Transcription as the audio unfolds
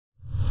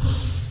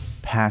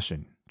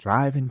passion,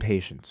 drive, and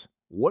patience.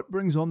 What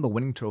brings home the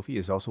winning trophy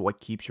is also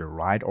what keeps your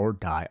ride or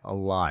die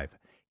alive.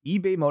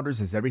 eBay Motors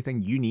has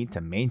everything you need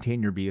to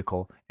maintain your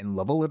vehicle and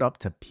level it up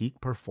to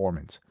peak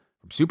performance.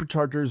 From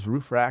superchargers,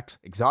 roof racks,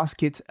 exhaust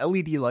kits,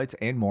 LED lights,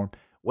 and more,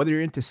 whether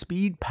you're into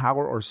speed,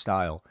 power, or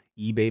style,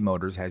 eBay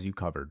Motors has you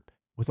covered.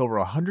 With over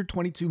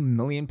 122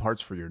 million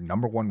parts for your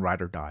number one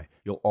ride or die,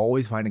 you'll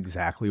always find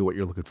exactly what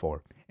you're looking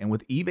for. And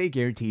with eBay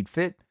Guaranteed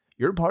Fit,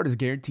 your part is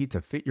guaranteed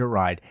to fit your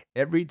ride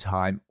every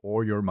time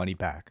or your money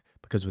back.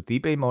 Because with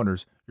eBay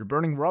Motors, you're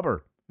burning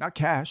rubber, not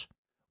cash.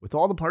 With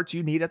all the parts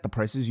you need at the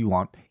prices you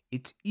want,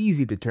 it's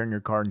easy to turn your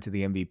car into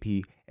the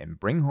MVP and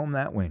bring home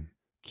that win.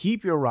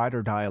 Keep your ride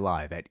or die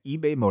alive at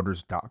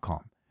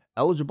ebaymotors.com.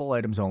 Eligible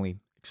items only.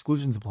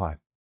 Exclusions apply.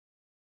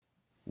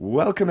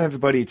 Welcome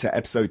everybody to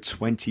episode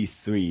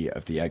 23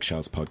 of the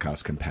Eggshells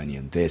Podcast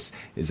Companion. This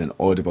is an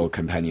audible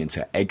companion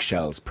to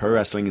Eggshells, Pro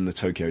Wrestling in the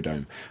Tokyo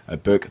Dome, a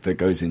book that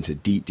goes into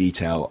deep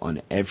detail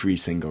on every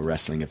single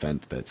wrestling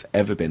event that's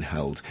ever been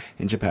held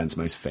in Japan's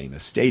most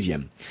famous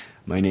stadium.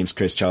 My name's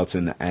Chris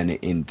Charlton, and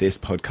in this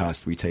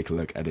podcast we take a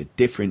look at a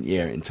different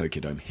year in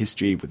Tokyo Dome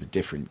history with a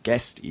different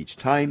guest each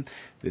time.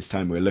 This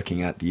time we're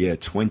looking at the year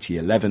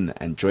 2011,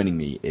 and joining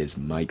me is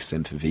Mike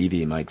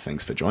Sempervive. Mike,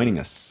 thanks for joining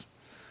us.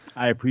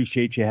 I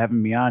appreciate you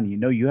having me on. You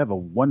know, you have a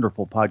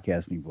wonderful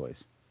podcasting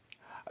voice.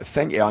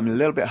 Thank you. I'm a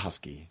little bit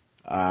husky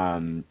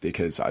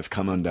because I've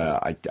come under...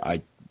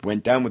 I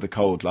went down with a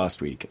cold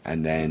last week,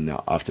 and then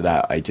after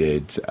that I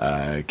did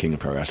King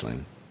of Pro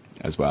Wrestling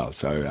as well.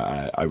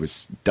 So I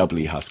was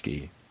doubly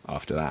husky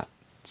after that.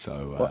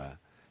 So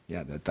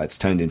yeah, that's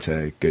turned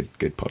into good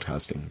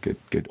podcasting.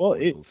 Good. Well,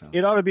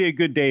 it ought to be a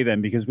good day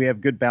then, because we have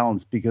good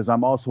balance, because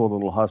I'm also a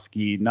little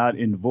husky, not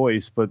in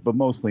voice, but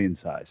mostly in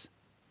size.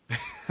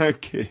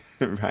 Okay,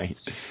 right.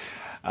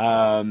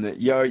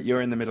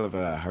 You're in the middle of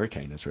a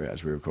hurricane as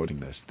we're recording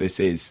this.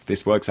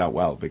 This works out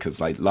well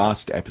because like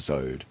last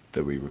episode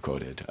that we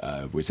recorded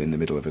was in the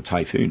middle of a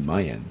typhoon,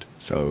 my end.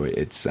 So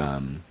it's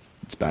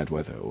bad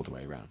weather all the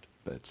way around.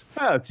 But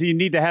so you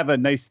need to have a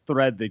nice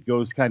thread that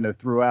goes kind of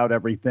throughout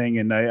everything.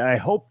 And I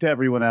hope to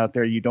everyone out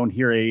there, you don't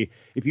hear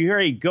if you hear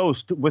a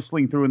ghost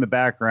whistling through in the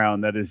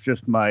background, that is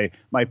just my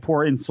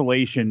poor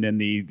insulation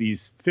and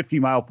these 50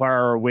 mile per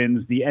hour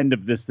winds, the end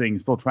of this thing,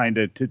 still trying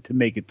to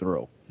make it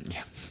through.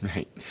 Yeah,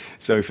 right.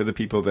 So for the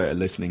people that are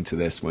listening to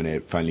this when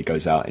it finally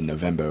goes out in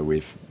November,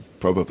 we've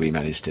probably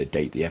managed to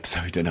date the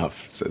episode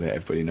enough so that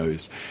everybody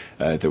knows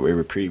that we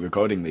were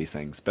pre-recording these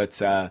things. But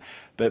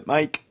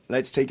Mike,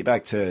 let's take it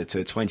back to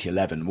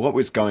 2011. What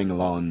was going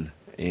on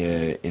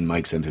in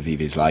Mike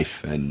Sempervive's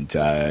life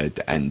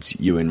and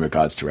you in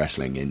regards to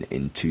wrestling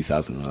in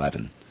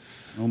 2011?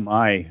 Oh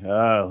my,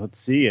 let's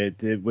see.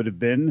 It would have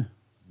been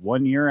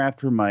 1 year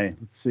after I'm trying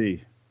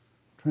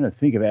to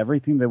think of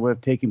everything that would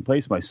have taken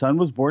place. My son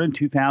was born in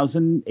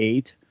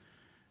 2008.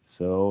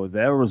 So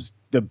that was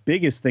the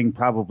biggest thing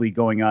probably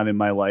going on in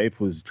my life,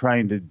 was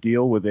trying to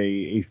deal with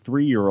a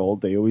 3-year-old.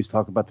 They always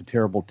talk about the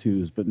terrible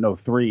twos, but no,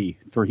 three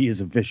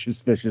is a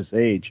vicious, vicious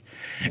age.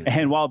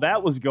 And while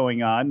that was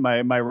going on,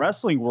 my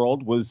wrestling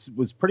world was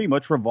pretty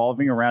much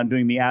revolving around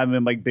doing the Adam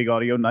and Mike Big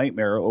Audio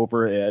Nightmare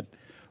over at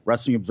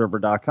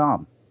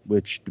WrestlingObserver.com,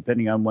 which,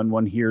 depending on when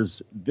one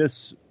hears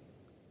this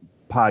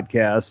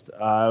podcast,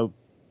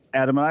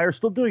 Adam and I are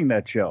still doing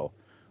that show.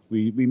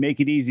 We make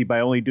it easy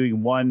by only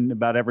doing one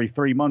about every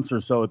 3 months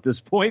or so at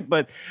this point.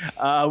 But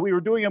we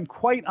were doing them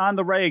quite on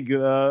the reg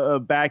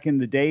back in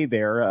the day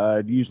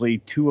there, usually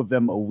 2 of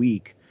them a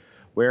week,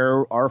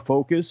 where our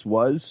focus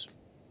was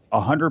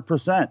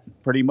 100%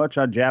 pretty much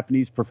on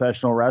Japanese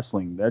professional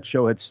wrestling. That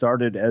show had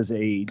started as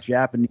a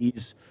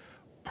Japanese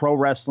pro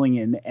wrestling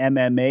and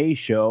MMA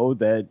show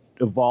that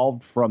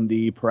evolved from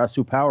the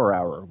Puresu Power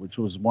Hour, which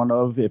was one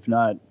of, if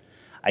not,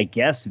 I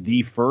guess,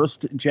 the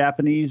first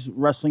Japanese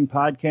wrestling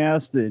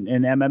podcast, an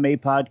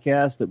MMA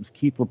podcast. That was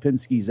Keith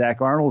Lipinski,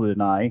 Zach Arnold,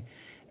 and I.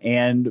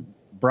 And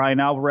Brian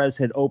Alvarez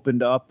had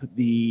opened up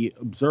the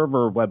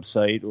Observer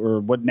website,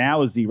 or what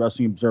now is the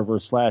Wrestling Observer /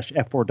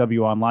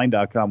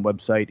 F4WOnline.com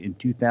website, in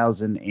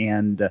 2000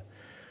 and...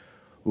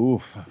 I'm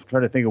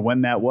trying to think of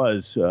when that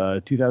was.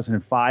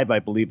 2005, I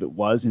believe it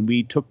was. And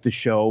we took the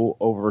show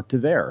over to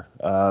there.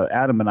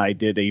 Adam and I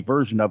did a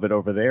version of it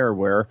over there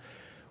where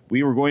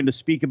we were going to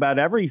speak about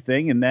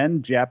everything, and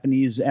then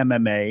Japanese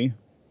MMA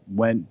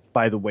went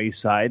by the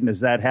wayside. And as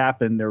that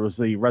happened, there was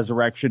the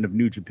resurrection of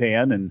New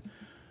Japan and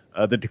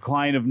the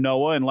decline of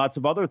Noah and lots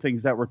of other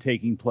things that were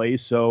taking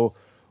place. So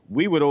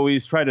we would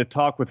always try to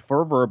talk with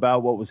fervor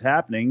about what was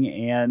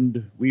happening,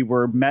 and we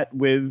were met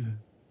with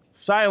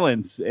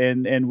silence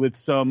and with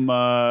some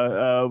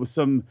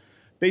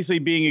basically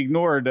being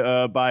ignored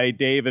by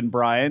Dave and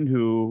Brian,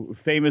 who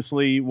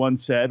famously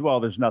once said,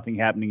 well, there's nothing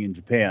happening in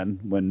Japan,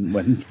 when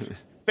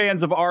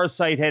fans of our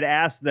site had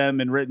asked them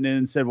and written in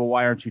and said, well,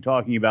 why aren't you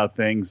talking about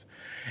things?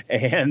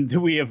 And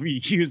we have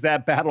used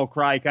that battle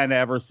cry kind of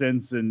ever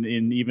since. And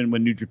even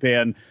when New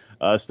Japan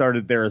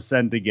started their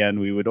ascent again,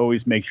 we would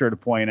always make sure to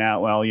point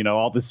out, well,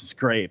 all this is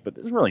great, but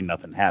there's really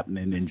nothing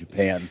happening in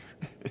Japan.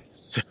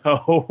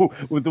 So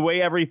with the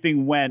way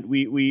everything went,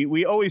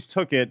 we always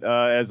took it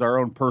as our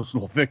own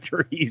personal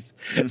victories.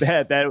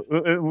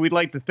 that we'd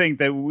like to think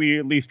that we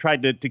at least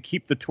tried to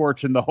keep the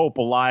torch and the hope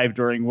alive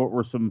during what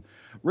were some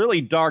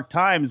really dark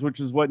times, which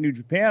is what New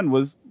Japan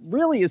was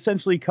really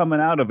essentially coming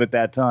out of at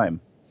that time.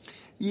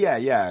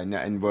 Yeah,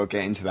 and we'll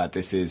get into that.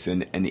 This is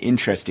an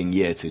interesting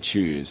year to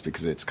choose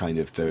because it's kind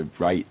of the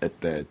right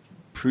at the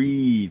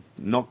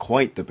not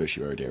quite the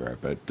Bushiroad era,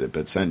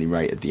 but certainly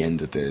right at the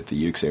end of the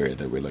Yuke's era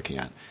that we're looking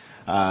at.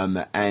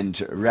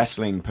 And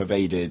wrestling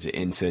pervaded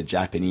into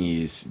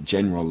Japanese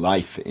general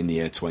life in the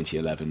year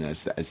 2011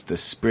 as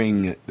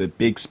the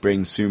big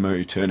spring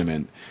sumo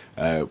tournament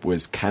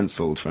was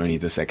cancelled for only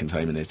the second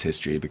time in its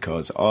history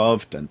because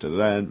of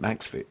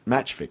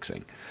match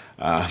fixing.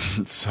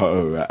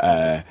 So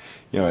a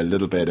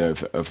little bit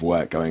of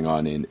work going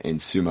on in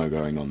sumo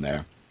going on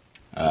there.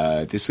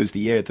 This was the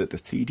year that the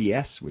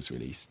 3DS was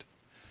released.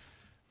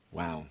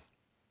 Wow.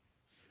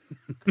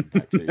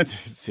 Back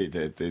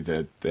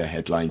to the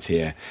headlines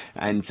here.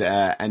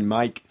 And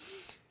Mike,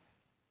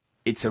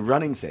 it's a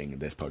running thing in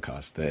this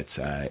podcast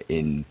that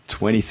in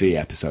 23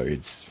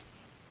 episodes,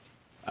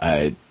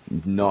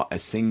 not a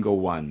single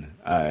one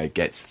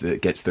gets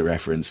the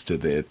reference to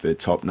the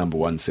top number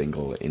one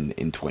single in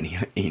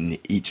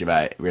each of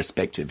our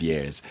respective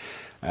years.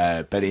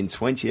 But in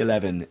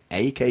 2011,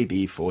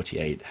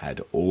 AKB48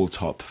 had all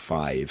top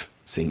 5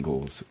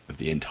 singles of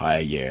the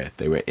entire year.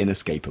 They were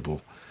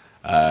inescapable.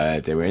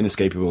 They were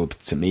inescapable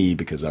to me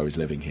because I was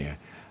living here.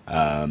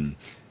 And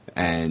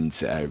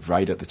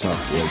right at the top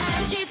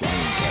was Flying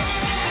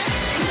Cat.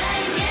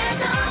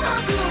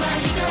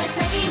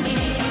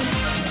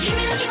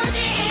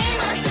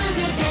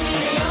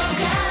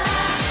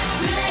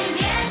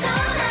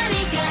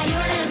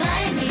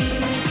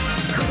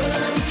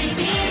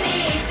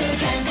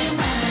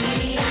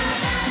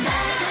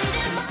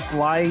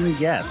 Flying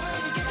Get.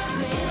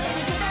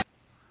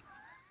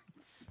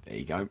 There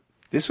you go.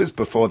 This was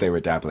before they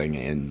were dabbling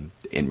in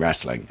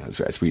wrestling,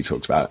 as we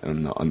talked about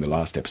on the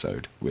last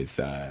episode. With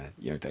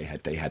they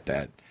had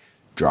that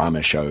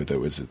drama show that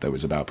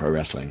was about pro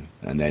wrestling,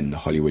 and then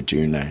Hollywood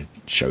Junior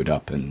showed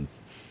up and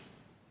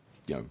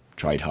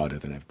tried harder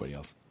than everybody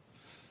else.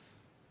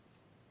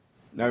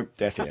 No,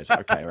 deaf ears.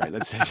 Okay, all right.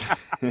 Let's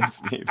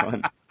move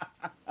on.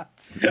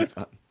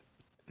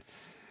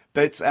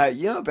 But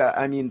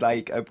I mean,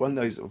 like one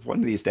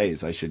of these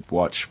days, I should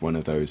watch one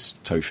of those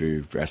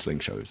tofu wrestling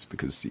shows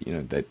because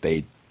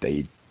they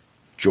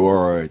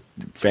draw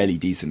fairly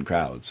decent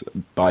crowds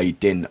by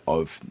dint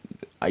of.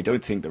 I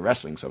don't think the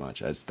wrestling so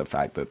much as the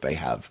fact that they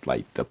have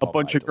like the pop a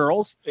bunch idols. Of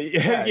girls,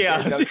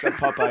 yeah. The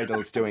pop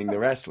idols doing the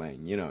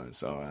wrestling,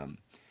 So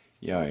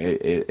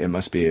it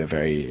must be a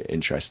very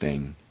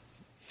interesting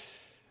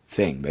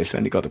thing. They've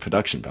certainly got the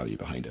production value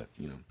behind it.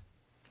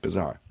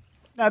 Bizarre.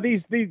 Now,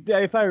 these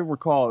if I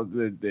recall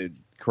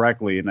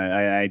correctly, and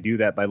I do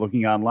that by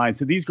looking online.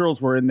 So these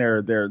girls were in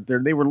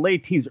they were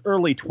late teens,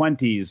 early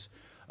 20s,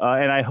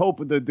 and I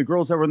hope the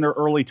girls that were in their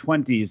early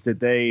 20s did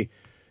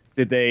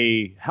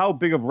they how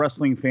big of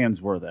wrestling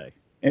fans were they,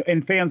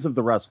 and fans of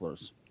the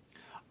wrestlers?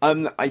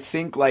 I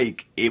think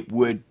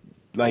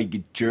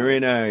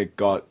Jurina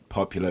got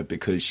popular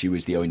because she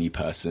was the only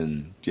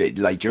person.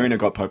 Jurina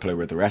got popular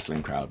with the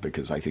wrestling crowd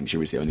because I think she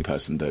was the only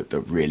person that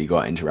really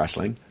got into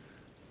wrestling.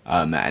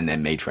 And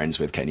then made friends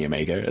with Kenny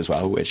Omega as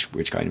well,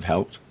 which kind of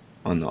helped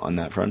on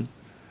that front.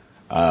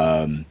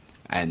 And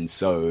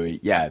so,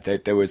 yeah,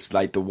 there was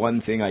like the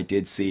one thing I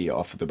did see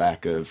off the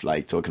back of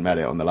like talking about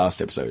it on the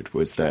last episode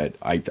was that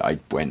I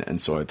went and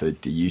saw the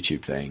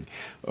YouTube thing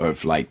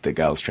of like the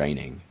girls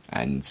training,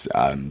 and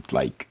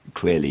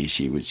clearly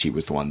she was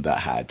the one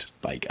that had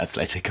like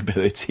athletic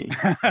ability.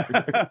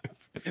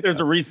 There's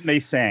a reason they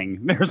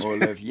sang. Right.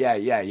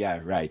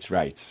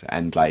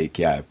 And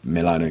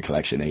Milano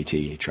Collection AT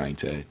trying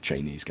to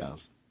train these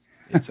girls.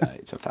 It's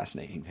a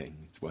fascinating thing.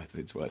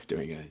 It's worth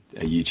doing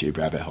a YouTube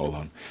rabbit hole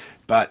on.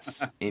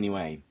 But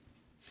anyway,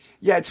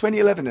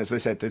 2011, as I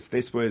said,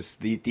 this was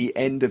the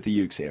end of the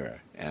Yuke's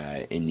era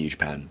in New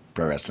Japan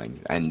Pro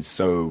Wrestling, and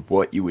so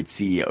what you would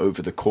see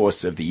over the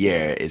course of the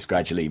year is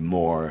gradually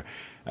more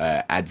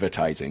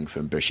advertising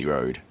from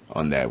Bushiroad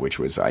on there, which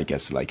was, I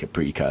guess, like a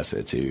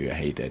precursor to,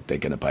 hey, they're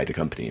going to buy the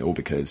company, all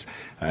because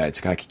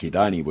Takaki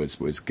Kidani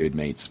was good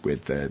mates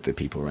with the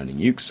people running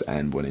Yuke's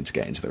and wanted to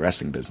get into the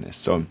wrestling business.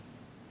 So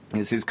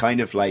this is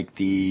kind of like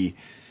the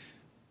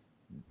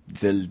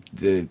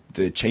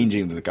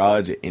changing of the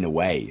guard in a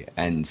way,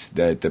 and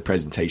the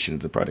presentation of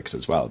the product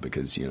as well,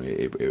 because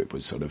it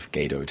was sort of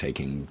Gedo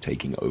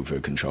taking over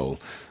control,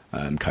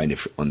 kind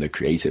of on the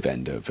creative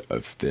end of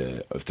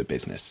the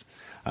business.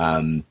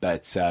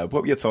 But what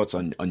were your thoughts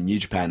on New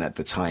Japan at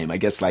the time? I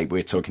guess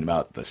we're talking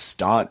about the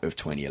start of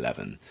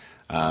 2011.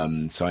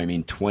 So I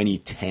mean,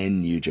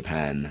 2010 New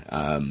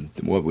Japan.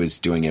 What was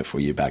doing it for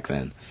you back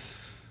then?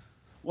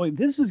 Well,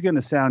 this is going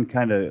to sound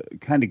kind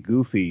of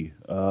goofy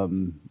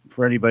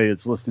for anybody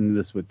that's listening to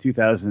this with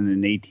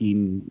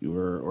 2018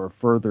 or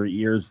further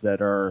years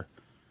that are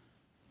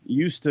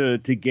used to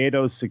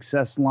Gedo's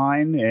success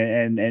line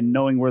and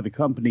knowing where the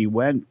company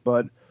went.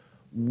 But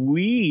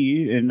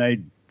we, and I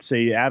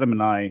say Adam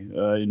and I,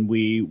 and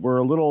we were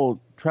a little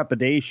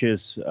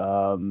trepidatious.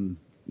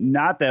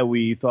 Not that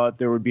we thought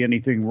there would be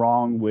anything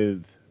wrong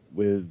with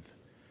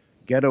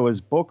Gedo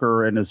as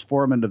booker and as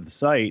foreman of the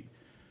site,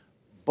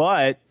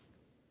 but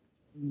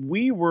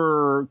we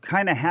were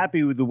kind of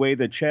happy with the way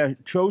that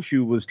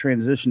Choshu was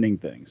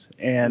transitioning things.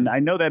 And I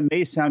know that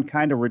may sound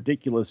kind of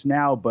ridiculous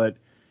now, but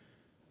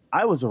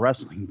I was a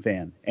wrestling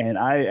fan, and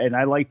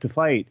I liked to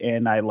fight,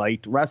 and I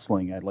liked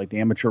wrestling. I liked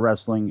amateur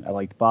wrestling. I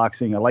liked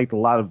boxing. I liked a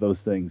lot of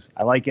those things.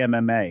 I like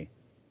MMA.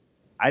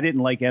 I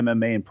didn't like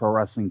MMA and pro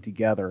wrestling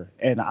together,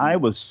 and I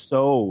was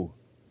so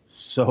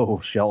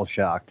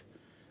shell-shocked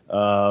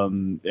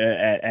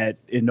at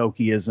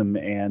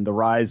Inokiism and the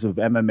rise of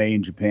MMA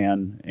in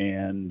Japan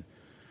and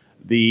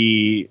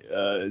the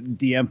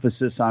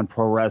de-emphasis on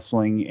pro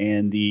wrestling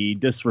and the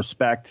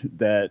disrespect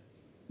that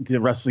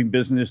the wrestling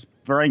business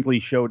frankly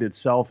showed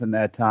itself in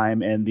that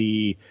time, and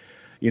the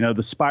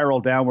spiral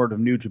downward of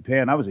New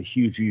Japan. I was a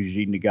huge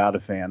Yuji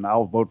Nagata fan.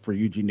 I'll vote for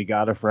Yuji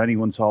Nagata for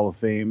anyone's Hall of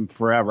Fame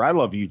forever. I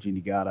love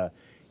Yuji Nagata.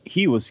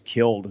 He was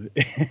killed,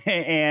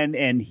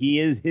 and he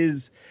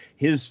is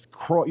his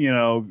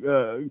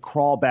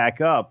crawl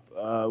back up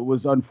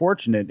was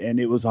unfortunate, and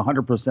it was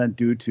 100%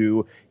 due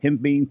to him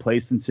being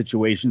placed in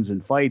situations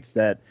and fights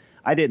that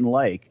I didn't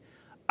like.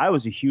 I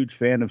was a huge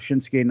fan of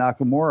Shinsuke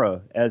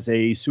Nakamura as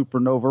a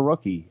supernova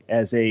rookie,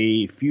 as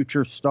a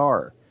future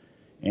star.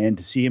 And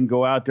to see him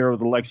go out there with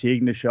Alexei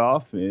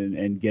Ignashov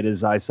and get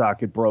his eye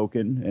socket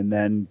broken and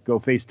then go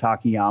face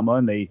Takayama,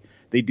 and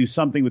they do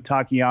something with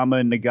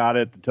Takayama and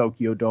Nagata at the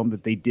Tokyo Dome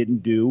that they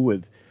didn't do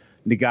with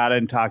Nagata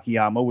and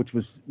Takayama, which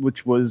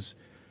was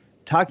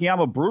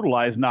Takayama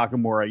brutalized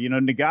Nakamura.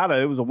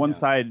 Nagata, it was a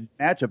one-sided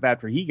matchup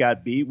after he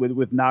got beat.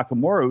 With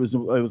Nakamura,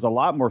 it was a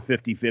lot more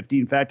 50-50.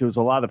 In fact, it was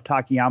a lot of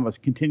Takayama's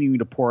continuing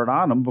to pour it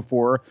on him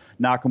before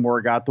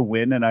Nakamura got the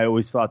win, and I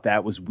always thought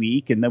that was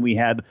weak. And then we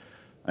had,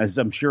 as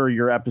I'm sure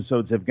your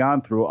episodes have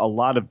gone through, a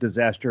lot of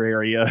disaster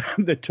area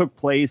that took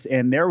place,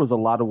 and there was a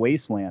lot of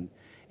wasteland.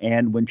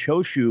 And when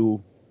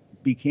Choshu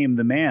became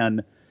the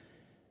man,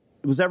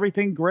 was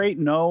everything great?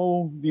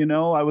 No,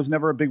 I was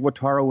never a big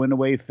Wataru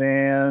Inoue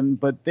fan,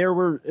 but there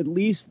were at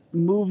least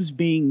moves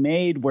being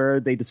made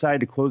where they decided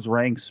to close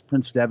ranks.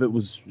 Prince Devitt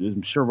was,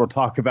 I'm sure we'll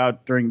talk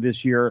about during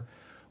this year,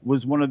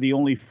 was one of the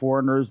only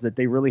foreigners that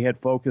they really had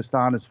focused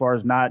on as far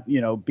as not,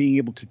 being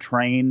able to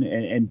train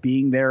and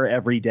being there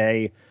every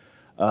day.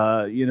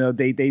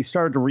 They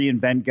started to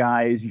reinvent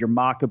guys, your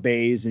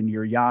Maccabees and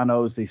your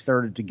Yanos. They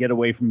started to get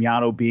away from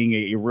Yano being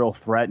a real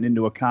threat and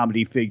into a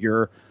comedy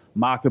figure.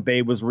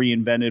 Makabe was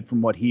reinvented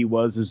from what he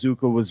was.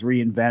 Iizuka was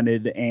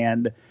reinvented,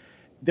 and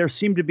there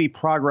seemed to be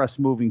progress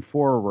moving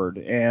forward.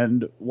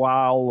 And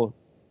while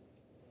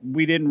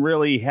we didn't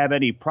really have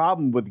any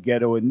problem with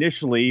Gedo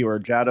initially, or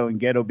Jado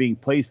and Gedo being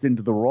placed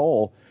into the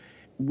role,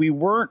 we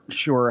weren't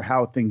sure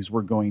how things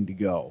were going to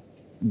go.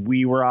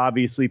 We were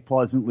obviously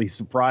pleasantly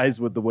surprised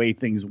with the way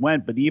things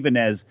went, but even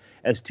as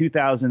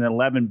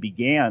 2011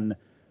 began,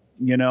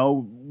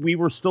 we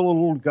were still a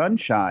little gun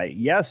shy.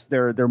 Yes,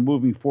 they're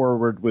moving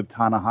forward with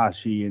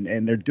Tanahashi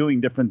and they're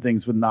doing different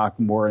things with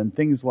Nakamura and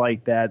things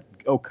like that.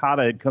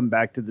 Okada had come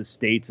back to the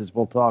States, as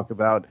we'll talk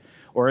about,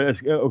 or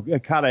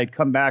Okada had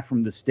come back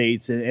from the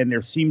States, and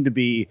there seemed to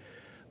be,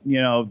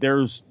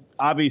 there's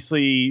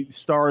obviously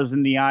stars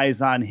in the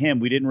eyes on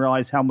him. We didn't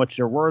realize how much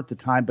there were at the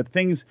time, but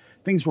things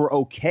were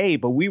okay,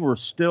 but we were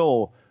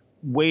still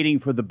waiting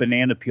for the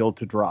banana peel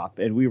to drop,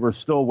 and we were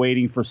still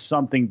waiting for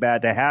something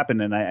bad to happen.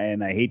 And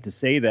I hate to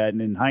say that,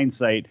 and in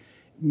hindsight,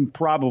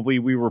 probably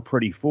we were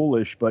pretty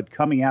foolish. But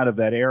coming out of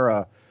that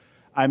era,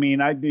 I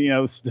mean, I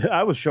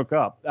was shook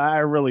up. I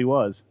really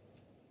was.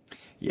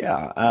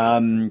 Yeah. I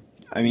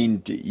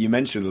mean, you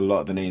mentioned a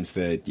lot of the names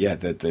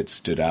that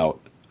stood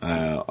out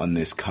on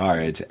this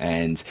card,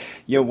 and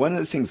one of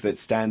the things that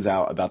stands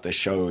out about the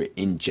show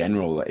in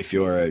general, if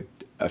you're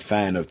a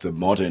fan of the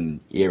modern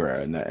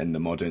era and the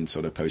modern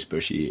sort of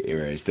post-Bushi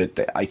era, is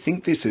that I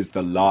think this is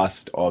the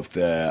last of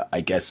the,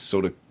 I guess,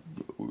 sort of,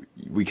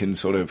 we can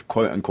sort of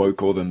quote unquote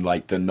call them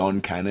like the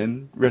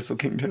non-canon Wrestle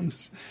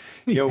Kingdoms,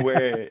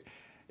 where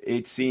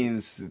it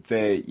seems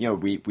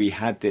that, we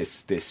had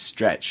this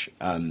stretch,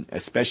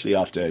 especially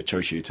after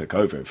Choshu took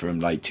over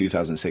from like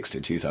 2006 to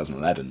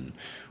 2011,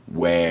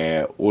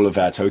 where all of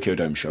our Tokyo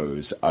Dome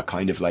shows are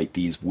kind of like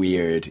these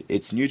weird,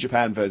 it's New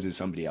Japan versus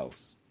somebody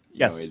else.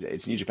 Yes.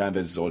 It's New Japan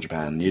versus All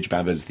Japan, New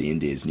Japan versus the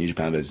Indies, New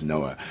Japan versus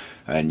Noah,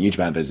 New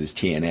Japan versus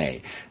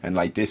TNA. And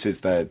like, this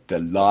is the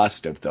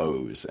last of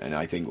those. And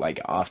I think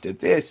like after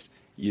this,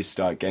 you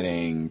start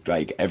getting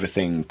like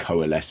everything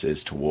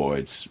coalesces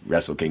towards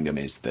Wrestle Kingdom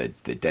is the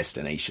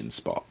destination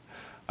spot.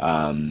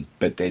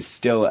 But there's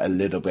still a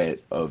little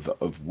bit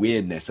of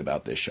weirdness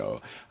about this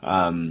show.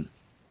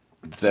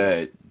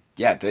 That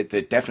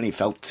definitely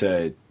felt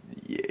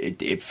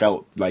it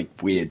felt like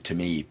weird to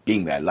me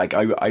being there. Like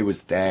I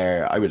was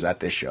there, I was at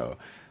this show,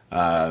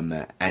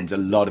 and a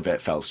lot of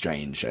it felt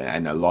strange,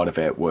 and a lot of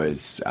it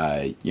was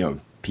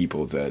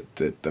people that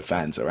the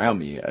fans around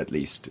me at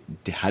least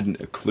hadn't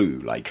a clue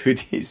like who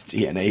these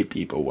TNA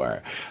people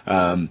were.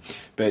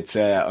 But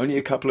only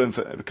a couple of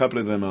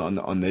them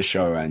on this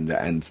show, and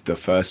the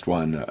first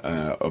one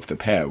of the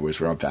pair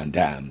was Rob Van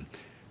Dam,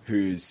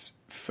 whose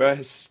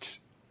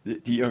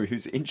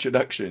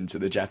introduction to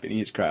the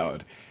Japanese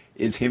crowd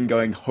is him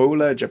going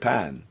 "Hola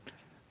Japan,"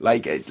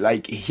 like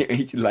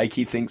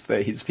he thinks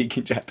that he's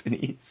speaking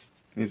Japanese.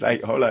 He's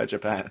like "Hola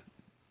Japan."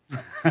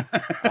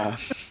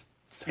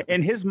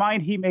 In his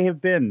mind, he may have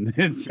been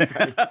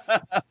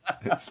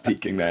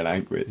speaking their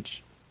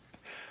language.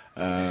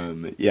 He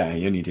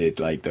only did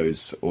like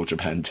those All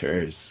Japan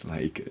tours.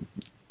 Like,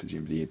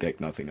 presumably he picked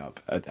nothing up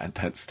at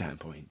that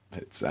standpoint.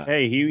 But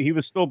hey, he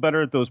was still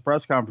better at those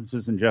press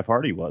conferences than Jeff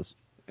Hardy was.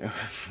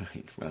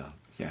 Right. Well,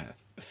 yeah.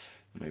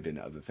 Maybe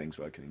other things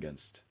working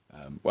against.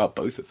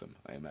 Both of them,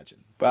 I imagine.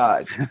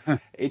 But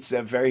it's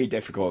a very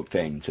difficult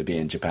thing to be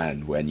in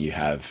Japan when you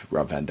have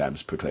Rob Van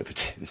Dam's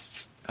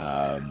proclivities.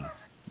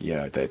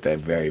 They're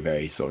very,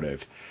 very sort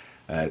of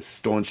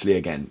staunchly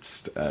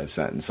against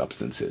certain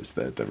substances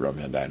that Rob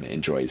Van Dam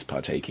enjoys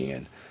partaking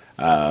in.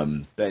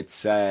 What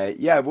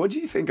do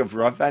you think of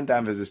Rob Van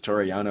Dam versus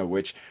Toru Yano,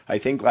 which I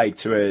think, like,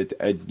 to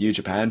a New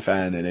Japan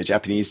fan and a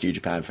Japanese New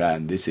Japan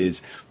fan, this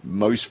is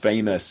most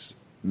famous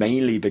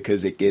mainly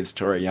because it gives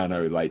Toru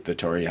Yano, like, the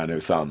Toru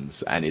Yano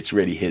thumbs, and it's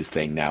really his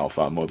thing now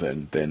far more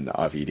than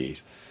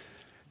RVD's.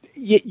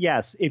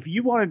 Yes, if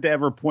you wanted to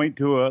ever point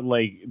to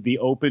the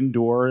open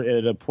door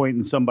at a point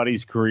in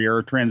somebody's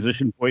career,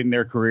 transition point in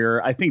their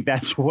career, I think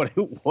that's what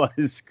it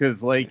was.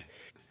 Because,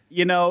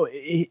 Yano,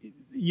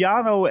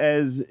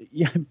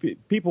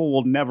 people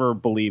will never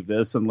believe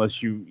this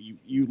unless you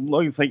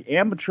look. It's like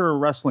amateur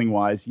wrestling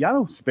wise,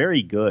 Yano's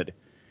very good,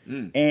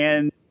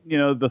 and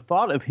the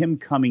thought of him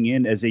coming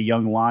in as a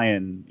young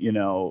lion,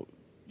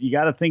 you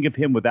got to think of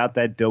him without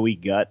that doughy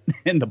gut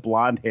and the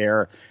blonde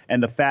hair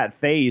and the fat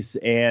face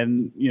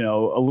and,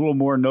 a little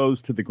more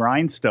nose to the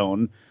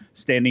grindstone,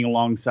 standing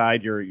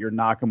alongside your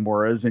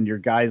Nakamura's and your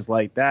guys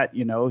like that.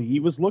 He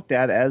was looked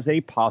at as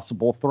a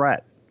possible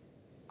threat.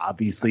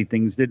 Obviously,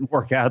 things didn't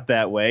work out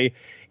that way.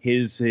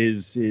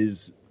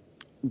 His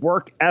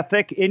work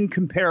ethic in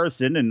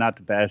comparison, and not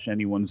to bash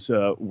anyone's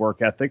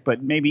work ethic,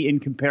 but maybe in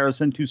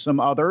comparison to some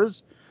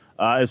others,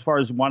 as far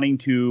as wanting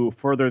to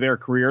further their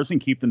careers and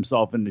keep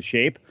themselves into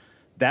shape,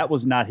 that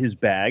was not his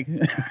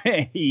bag.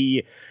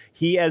 He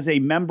as a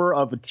member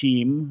of a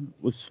team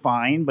was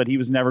fine, but he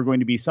was never going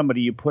to be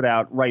somebody you put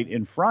out right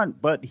in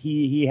front. But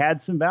he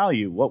had some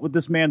value. What would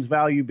this man's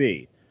value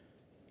be?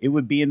 It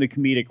would be in the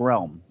comedic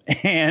realm.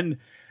 And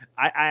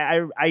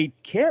I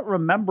can't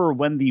remember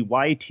when the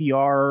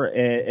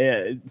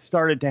YTR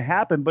started to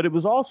happen, but it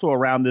was also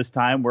around this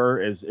time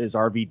where, as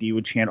RVD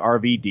would chant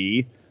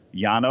RVD,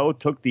 Yano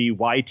took the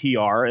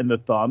YTR and the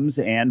thumbs,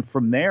 and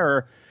from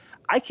there,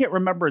 I can't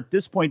remember at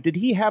this point, did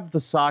he have the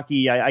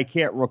sake? I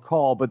can't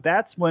recall, but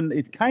that's when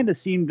it kind of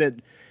seemed that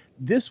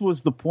this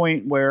was the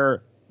point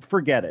where,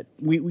 forget it.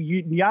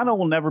 Yano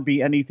will never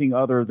be anything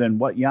other than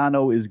what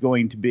Yano is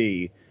going to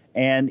be,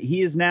 and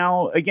he is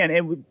now,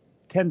 again,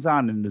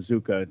 Tenzan and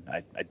Iizuka,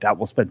 I doubt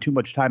we'll spend too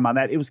much time on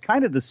that. It was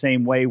kind of the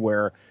same way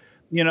where,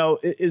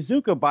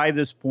 Iizuka, by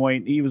this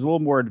point, he was a little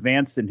more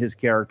advanced in his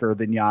character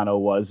than Yano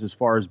was as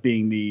far as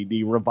being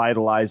the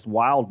revitalized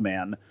wild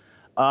man.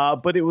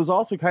 But it was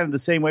also kind of the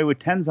same way with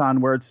Tenzan,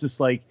 where it's just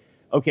like,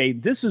 okay,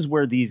 this is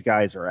where these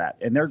guys are at,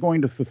 and they're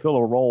going to fulfill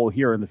a role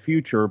here in the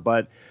future,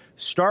 but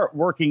start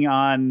working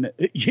on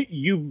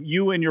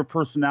you and your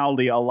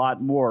personality a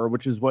lot more,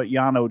 which is what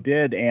Yano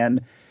did.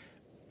 And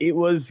it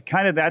was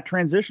kind of that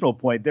transitional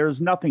point. There's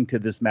nothing to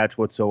this match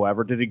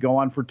whatsoever. Did it go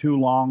on for too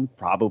long?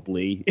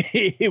 Probably.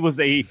 It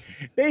was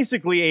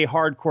basically a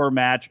hardcore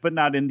match, but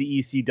not in the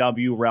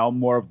ECW realm,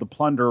 more of the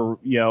plunder,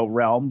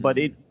 realm. But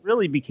it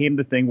really became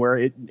the thing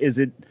where is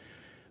it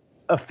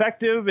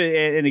effective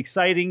and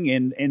exciting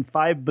and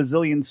 5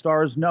 bazillion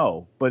stars?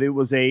 No, but it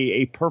was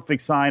a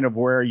perfect sign of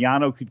where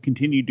Yano could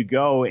continue to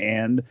go.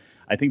 And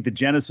I think the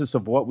genesis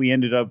of what we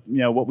ended up,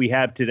 what we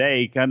have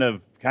today kind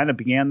of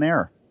began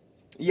there.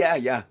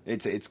 Yeah.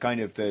 It's kind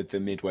of the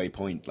midway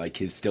point. Like,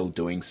 he's still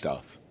doing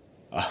stuff,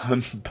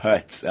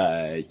 but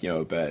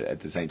at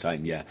the same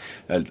time, yeah.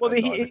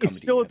 He's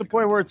still at the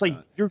point where it's like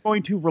you're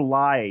going to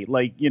rely,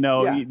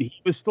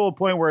 he was still a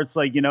point where it's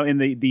like, in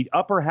the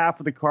upper half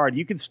of the card,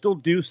 you can still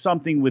do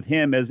something with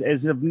him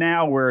as of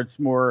now, where it's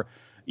more,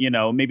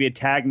 maybe a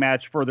tag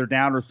match further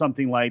down or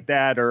something like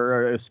that,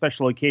 or a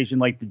special occasion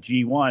like the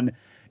G1.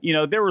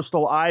 There were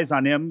still eyes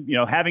on him,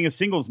 having a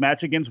singles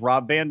match against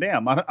Rob Van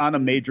Dam on a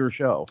major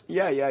show.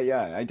 Yeah.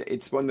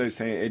 It's one of those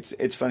things.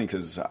 It's funny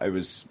because I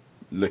was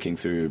looking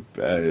through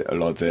a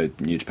lot of the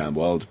New Japan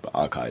World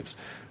archives,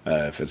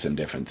 for some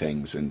different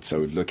things. And so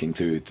looking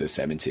through the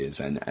 70s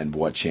and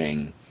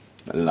watching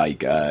like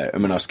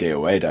Umanosuke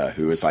Ueda,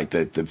 who was like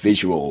the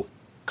visual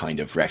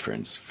kind of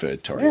reference for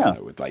Toriyama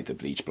with like the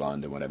bleach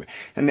blonde and whatever,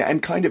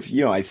 and kind of,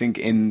 you know, I think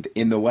in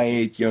the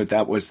way, you know,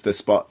 that was the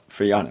spot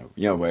for Yano,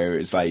 you know, where it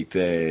was like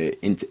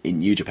in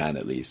New Japan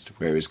at least,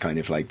 where it was kind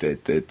of like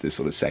the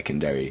sort of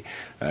secondary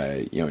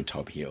you know,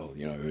 top heel,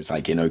 you know, it was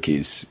like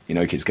Inoki's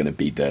going to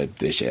beat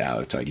the shit out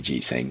of Tiger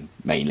G-Sing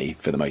mainly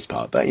for the most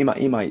part, but he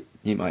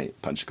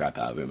might punch the crap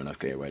out of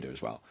Umanosuke Ueda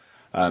as well.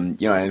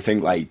 You know, and I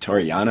think like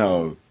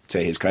Toriyama,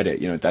 to his credit,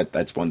 you know,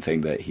 that's one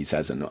thing that he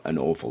says an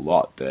awful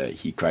lot, that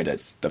he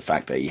credits the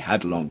fact that he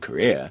had a long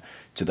career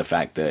to the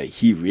fact that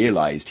he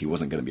realized he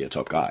wasn't going to be a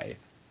top guy,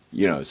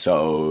 you know,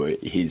 so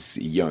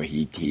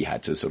he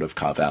had to sort of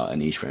carve out a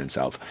niche for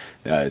himself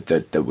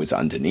that was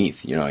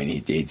underneath, you know, and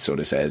he sort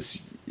of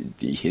says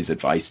his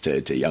advice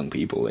to young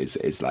people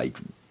is like,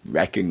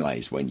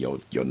 recognize when you're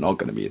not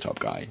going to be a top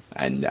guy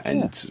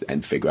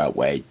and figure out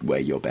where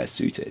you're best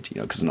suited, you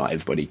know, because not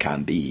everybody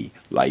can be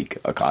like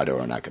Okada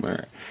or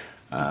Nakamura.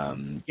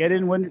 Get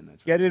in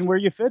where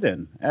you fit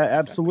in.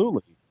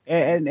 Absolutely.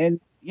 Exactly. And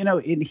you know,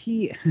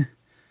 he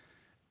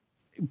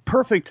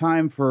perfect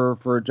time for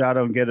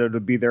Jado and Gedo to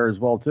be there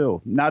as well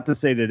too. Not to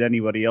say that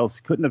anybody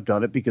else couldn't have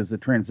done it because the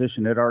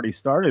transition had already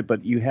started,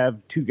 but you have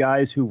two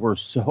guys who were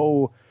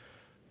so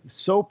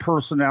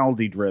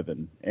personality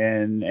driven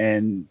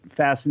and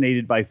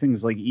fascinated by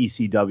things like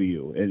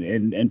ECW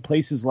and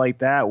places like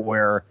that,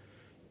 where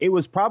it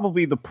was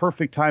probably the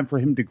perfect time for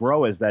him to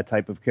grow as that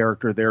type of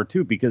character there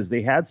too, because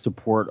they had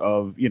support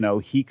of, you know,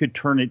 he could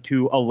turn it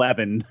to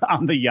 11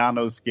 on the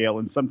Yano scale.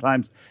 And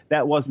sometimes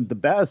that wasn't the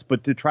best,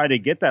 but to try to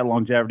get that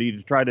longevity,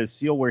 to try to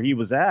seal where he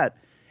was at,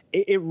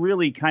 it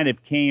really kind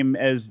of came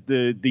as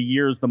the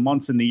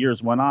months and the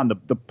years went on,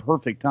 the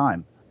perfect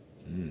time.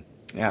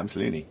 Yeah,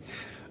 absolutely.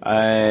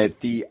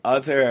 The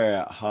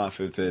other half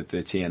of the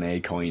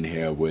TNA coin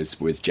here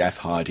was Jeff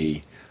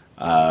Hardy.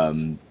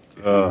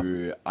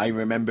 Who I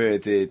remember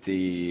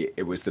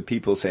it was the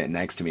people sitting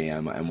next to me,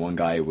 and one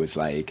guy was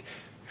like,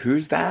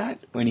 "Who's that?"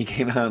 when he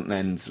came out,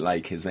 and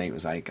like his mate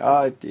was like,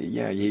 "Oh,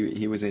 yeah,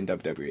 he was in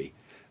WWE."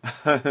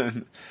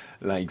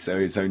 Like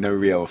so no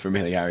real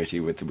familiarity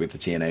with the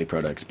TNA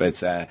products,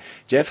 but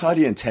Jeff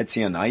Hardy and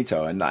Tetsuya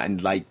Naito,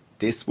 and like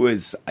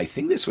I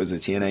think this was a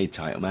TNA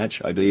title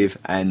match, I believe,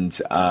 and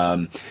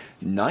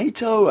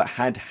Naito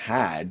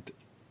had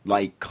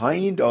like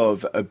kind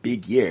of a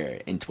big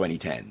year in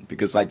 2010,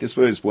 because like this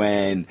was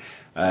when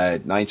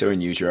Naito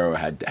and Yujiro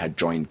had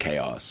joined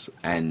Chaos,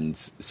 and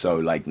so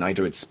like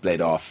Naito had split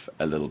off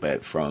a little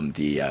bit from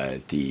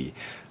the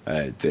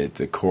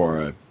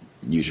core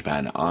New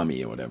Japan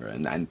army or whatever,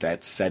 and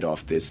that set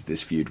off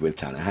this feud with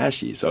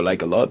Tanahashi. So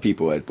like a lot of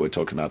people were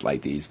talking about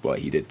like he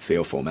did 3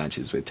 or 4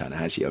 matches with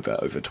Tanahashi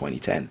over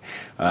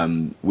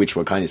 2010, which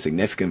were kind of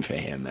significant for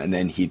him, and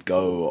then he'd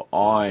go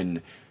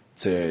on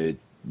to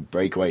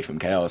break away from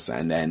Chaos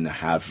and then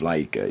have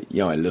like a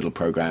little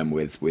program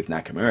with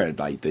Nakamura,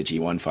 like the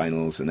G1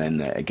 finals, and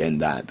then again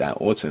that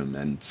autumn,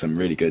 and some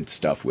really good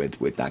stuff with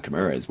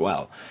Nakamura as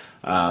well.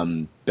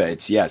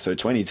 But yeah, so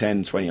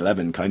 2010,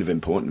 2011, kind of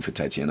important for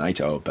Tetsuya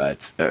Naito,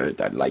 but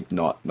like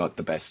not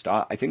the best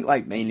start. I think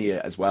like mainly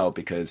as well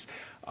because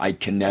I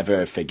can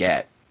never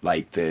forget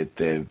like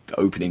the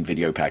opening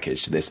video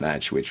package to this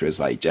match, which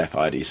was like Jeff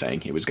Hardy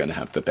saying he was going to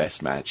have the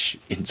best match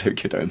in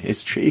Tokyo Dome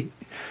history,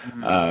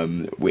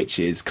 which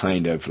is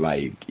kind of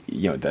like,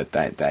 you know,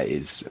 that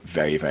is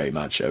very, very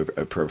much a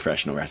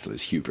professional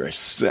wrestler's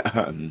hubris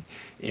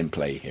in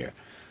play here.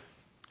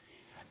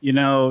 You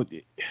know,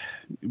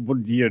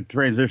 you're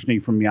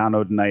transitioning from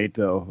Yano to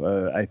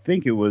Naito. I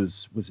think it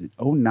was it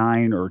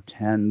 09 or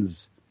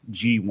 10's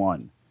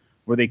G1,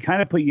 where they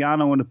kind of put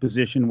Yano in a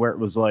position where it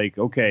was like,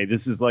 okay,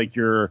 this is like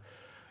your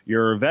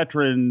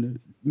veteran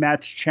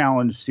match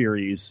challenge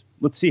series.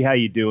 Let's see how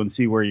you do and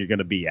see where you're going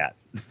to be at.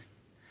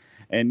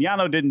 And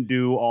Yano didn't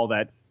do all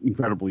that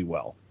incredibly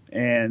well.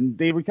 And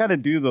they would kind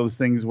of do those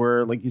things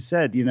where, like you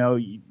said, you know,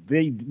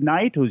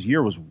 Naito's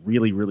year was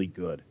really, really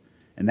good.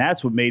 And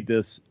that's what made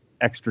this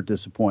extra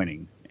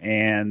disappointing.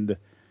 And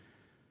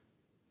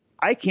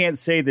I can't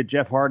say that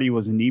Jeff Hardy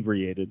was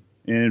inebriated.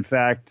 And in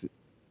fact,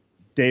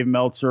 Dave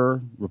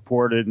Meltzer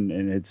reported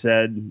and had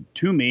said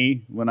to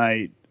me when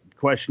I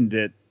questioned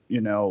it,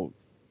 you know,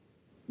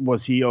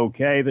 was he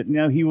okay? That, you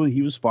know,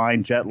 he was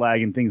fine, jet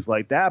lag and things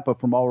like that. But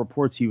from all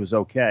reports, he was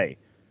okay.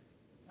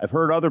 I've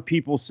heard other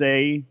people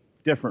say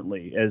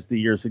differently as the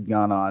years had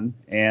gone on,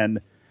 and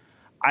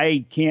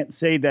I can't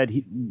say that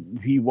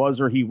he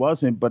was or he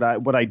wasn't.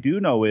 But what I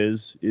do know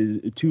is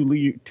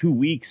 2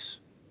 weeks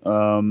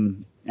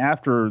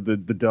after the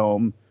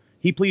Dome,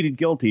 he pleaded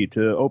guilty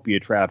to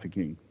opiate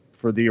trafficking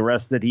for the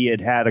arrest that he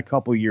had a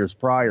couple years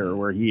prior,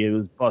 where he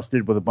was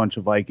busted with a bunch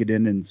of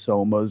Vicodin and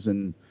somas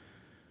and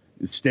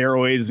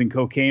steroids and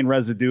cocaine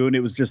residue, and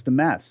it was just a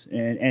mess.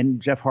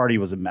 And Jeff Hardy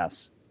was a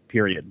mess,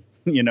 period.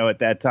 You know, at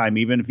that time,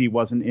 even if he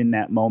wasn't in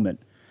that moment.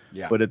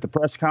 Yeah. But at the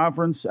press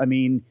conference, I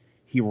mean,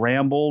 he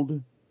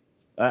rambled.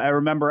 I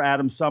remember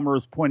Adam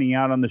Summers pointing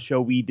out on the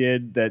show we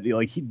did that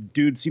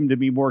dude seemed to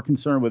be more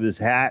concerned with his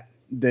hat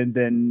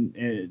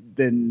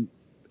than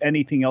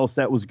anything else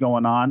that was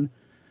going on.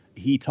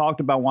 He talked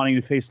about wanting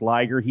to face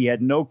Liger. He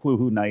had no clue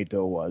who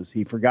Naito was.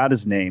 He forgot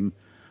his name,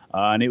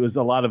 and it was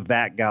a lot of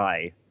that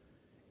guy.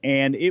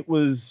 And it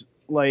was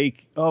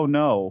like, oh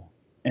no.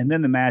 And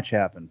then the match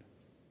happened,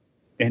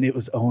 and it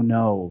was, oh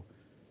no.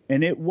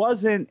 And it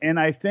wasn't, and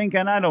I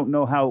don't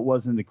know how it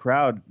was in the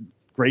crowd.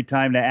 Great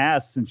time to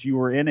ask since you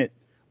were in it.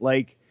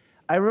 Like,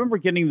 I remember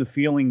getting the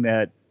feeling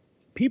that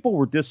people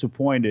were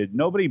disappointed.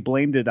 Nobody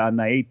blamed it on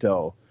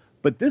Naito,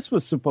 but this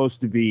was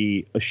supposed to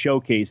be a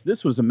showcase.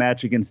 This was a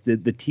match against the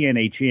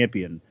TNA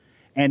champion,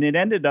 and it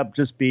ended up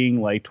just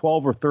being like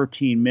 12 or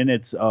 13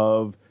 minutes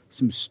of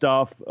some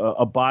stuff,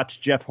 a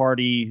botched Jeff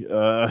Hardy.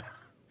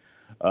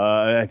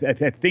 I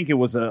think it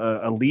was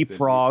a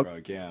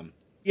leapfrog.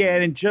 Yeah,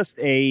 and just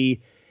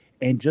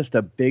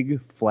a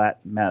big flat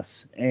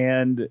mess.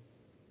 And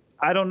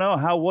I don't know,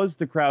 how was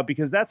the crowd?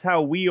 Because that's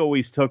how we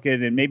always took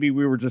it, and maybe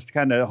we were just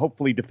kind of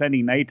hopefully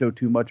defending Naito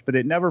too much, but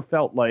it never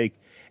felt like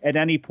at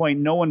any point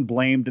no one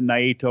blamed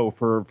Naito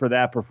for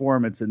that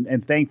performance,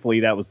 and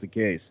thankfully that was the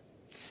case.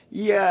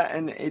 Yeah,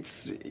 and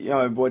it's,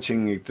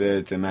 watching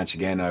the match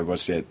again, I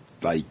watched it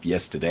like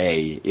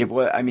yesterday. It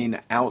was, I mean,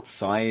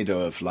 outside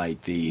of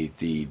like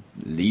the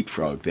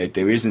leapfrog,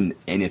 there isn't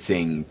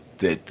anything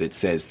that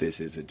says this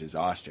is a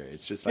disaster.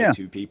 It's just like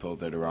two people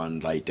that are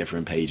on like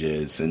different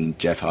pages, and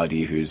Jeff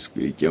Hardy, who's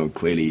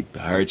clearly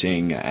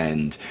hurting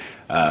and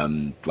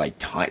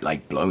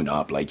like blown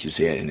up, like you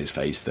see it in his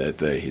face that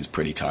he's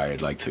pretty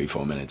tired, like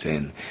 3-4 minutes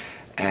in,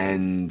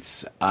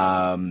 and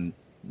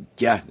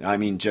yeah, I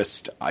mean,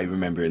 I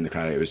remember in the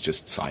crowd it was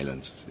just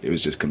silence. It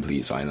was just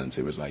complete silence.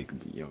 It was like,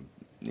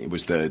 it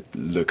was the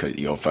look at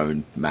your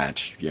phone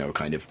match,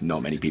 kind of,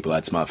 not many people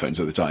had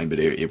smartphones at the time, but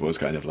it was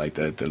kind of like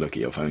the look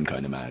at your phone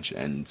kind of match.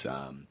 And,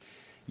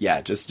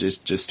 yeah, just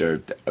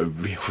a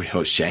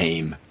real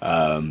shame.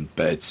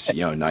 But,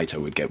 Naito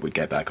would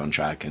get back on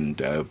track,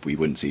 and, we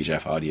wouldn't see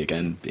Jeff Hardy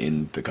again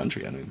in the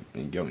country. I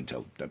mean, go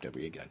until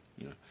WWE again,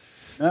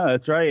 No,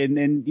 that's right.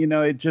 And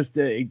it just,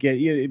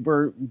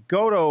 where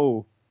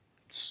Goto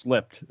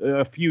slipped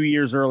a few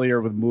years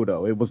earlier with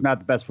Muto. It was not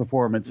the best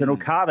performance. And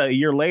Okada a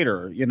year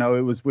later, it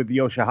was with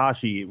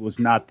Yoshihashi. It was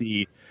not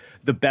the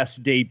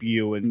best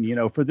debut.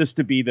 And, for this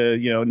to be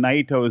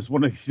Naito is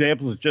one of the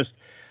examples. It's just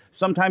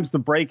sometimes the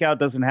breakout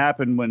doesn't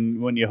happen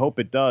when you hope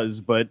it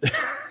does. But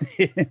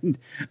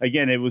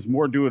again, it was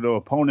more due to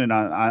opponent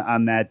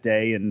on that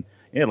day. And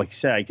yeah, like you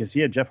said, I guess,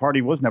 Jeff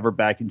Hardy was never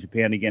back in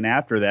Japan again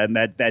after that. And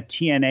that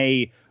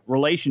TNA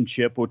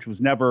relationship, which was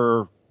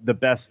never the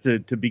best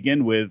to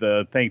begin with,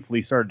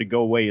 thankfully started to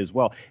go away as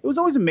well. It was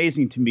always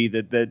amazing to me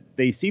that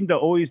they seemed to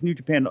New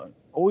Japan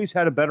always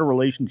had a better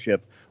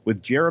relationship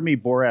with Jeremy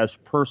Borash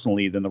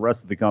personally than the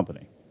rest of the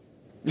company.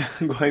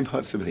 Quite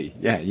possibly.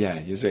 Yeah.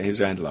 He was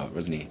around a lot,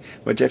 wasn't he?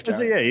 But Jeff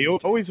Jarrett, yeah, he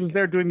always was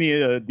there doing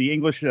the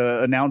English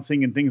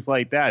announcing and things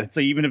like that. So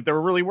even if there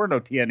really were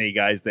no TNA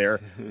guys there,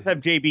 let's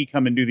have JB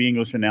come and do the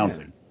English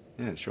announcing.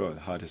 Yeah, sure. The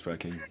hardest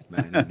working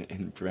man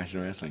in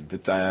professional wrestling.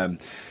 But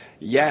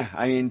yeah,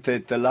 I mean,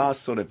 the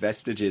last sort of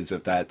vestiges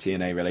of that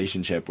TNA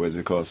relationship was,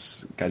 of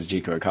course,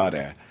 Kazuchika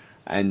Okada.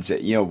 And,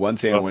 one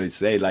thing I wanted to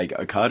say, like,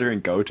 Okada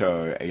and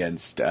Goto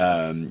against,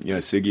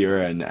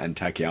 Sugiura and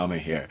Takayama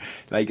here.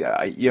 Like,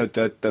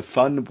 the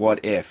fun what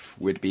if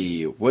would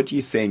be, what do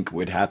you think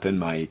would happen,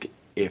 Mike,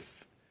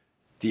 if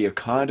the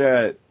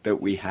Okada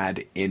that we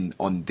had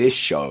on this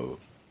show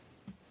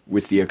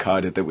was the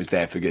Okada that was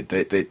there for good?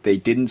 They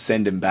didn't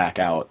send him back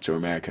out to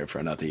America for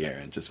another year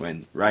and just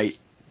went, right,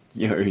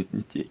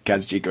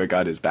 Kazuchika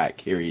Okada's back,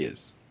 here he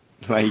is.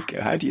 Like,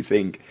 how do you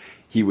think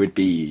he would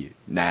be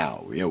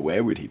now?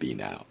 Where would he be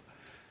now?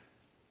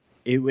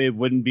 It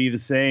wouldn't be the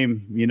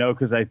same,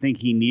 because I think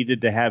he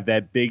needed to have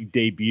that big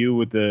debut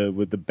with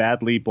the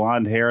badly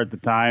blonde hair at the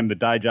time. The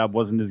dye job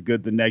wasn't as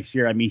good the next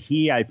year. I mean,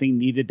 I think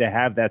needed to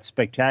have that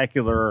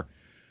spectacular,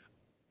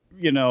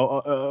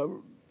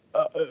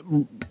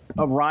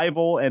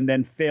 arrival and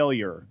then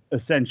failure,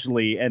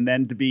 essentially, and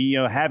then to be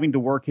having to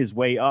work his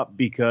way up,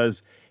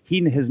 because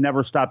he has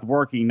never stopped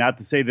working. Not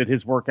to say that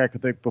his work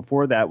ethic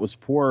before that was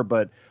poor,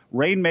 but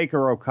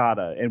Rainmaker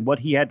Okada and what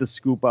he had to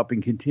scoop up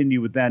and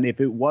continue with then, if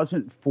it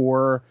wasn't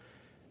for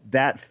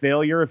that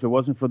failure, if it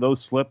wasn't for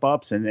those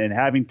slip-ups and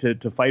having to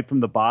fight from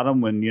the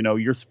bottom when,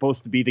 you're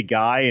supposed to be the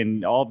guy,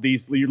 and all of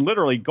these, you're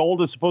literally,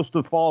 gold is supposed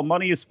to fall,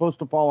 money is supposed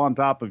to fall on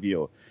top of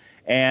you.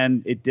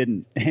 And it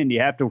didn't. And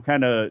you have to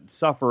kind of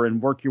suffer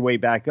and work your way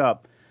back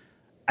up.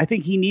 I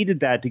think he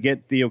needed that to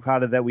get the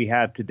Okada that we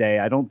have today.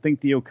 I don't think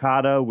the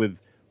Okada with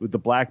the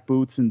black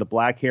boots and the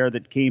black hair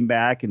that came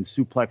back and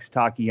suplexed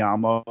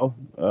Takayama,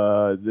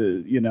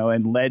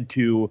 and led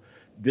to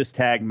this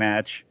tag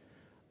match.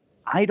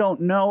 I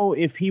don't know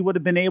if he would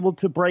have been able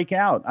to break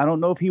out. I don't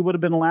know if he would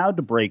have been allowed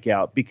to break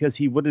out, because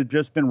he would have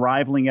just been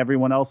rivaling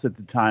everyone else at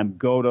the time.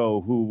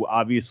 Goto, who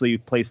obviously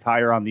placed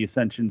higher on the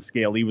Ascension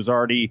scale. He was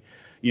already,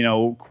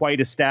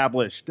 quite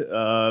established.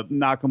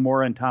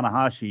 Nakamura and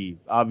Tanahashi,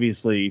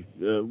 obviously,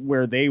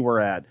 where they were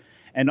at.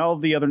 and all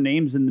of the other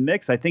names in the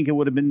mix, I think it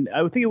would have been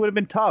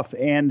tough.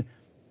 And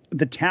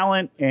the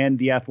talent and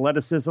the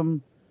athleticism,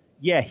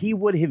 yeah, he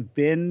would have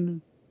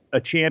been a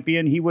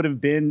champion. He would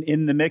have been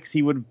in the mix.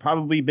 He would have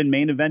probably been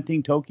main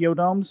eventing Tokyo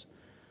Domes.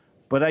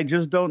 But I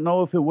just don't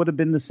know if it would have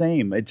been the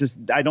same.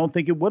 I don't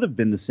think it would have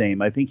been the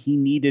same. I think he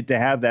needed to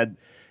have that,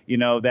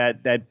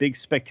 that big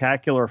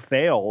spectacular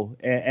fail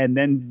and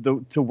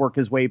then to work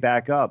his way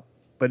back up.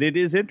 But it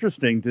is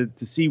interesting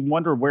to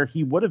wonder where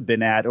he would have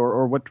been at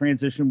or what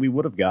transition we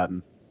would have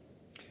gotten.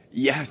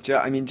 Yeah,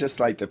 I mean,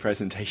 just like the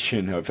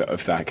presentation of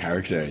that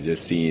character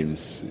just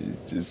seems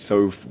just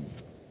so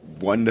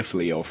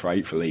wonderfully or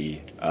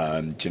frightfully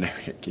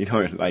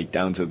generic, like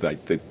down to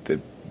like the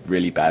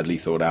really badly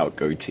thought out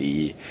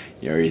goatee.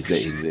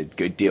 He's a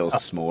good deal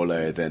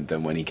smaller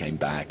than when he came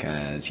back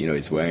as,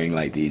 he's wearing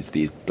like these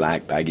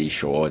black baggy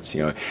shorts,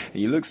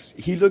 he looks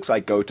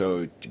like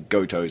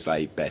Goto's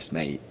like best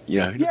mate,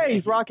 Yeah,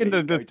 he's rocking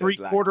the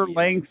 3/4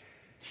 length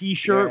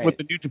T-shirt with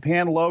the New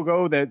Japan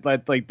logo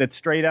that's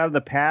straight out of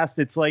the past.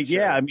 It's like, sure.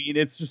 Yeah, I mean,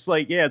 it's just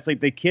like, yeah, it's like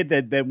the kid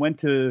that went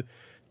to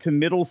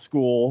middle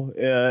school,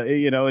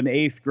 in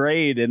 8th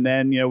grade, and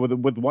then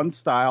with one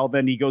style,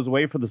 then he goes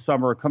away for the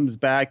summer, comes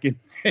back and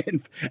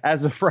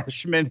as a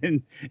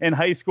freshman in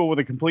high school with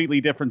a completely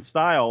different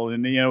style,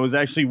 and it was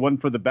actually one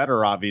for the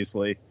better,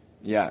 obviously.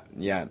 Yeah,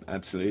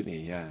 absolutely.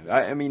 Yeah,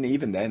 I mean,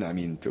 even then, I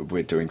mean,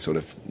 we're doing sort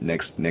of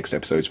next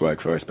episode's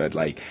work for us, but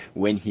like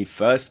when he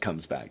first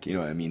comes back,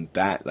 I mean,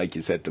 that, like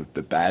you said,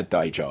 the bad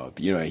dye job,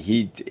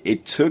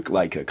 it took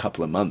like a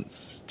couple of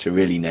months to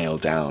really nail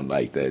down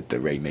like the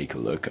Rainmaker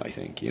look. I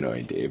think,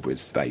 it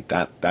was like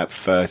that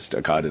first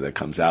Okada that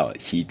comes out,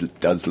 he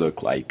does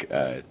look like,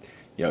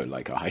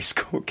 like a high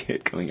school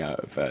kid coming out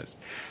at first.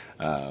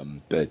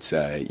 But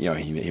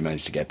he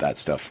managed to get that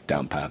stuff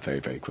down pat very,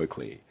 very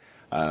quickly.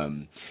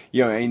 And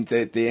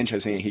the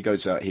interesting, he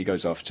goes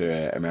off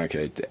to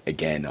America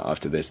again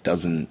after this,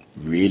 doesn't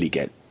really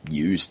get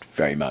used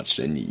very much,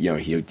 and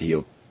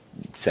he'll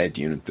said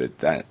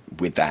that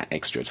with that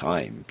extra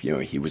time,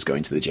 he was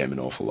going to the gym an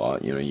awful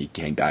lot. He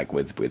came back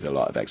with a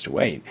lot of extra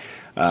weight,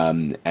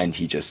 and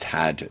he just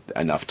had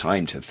enough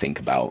time to think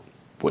about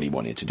what he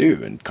wanted to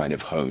do and kind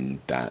of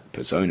hone that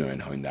persona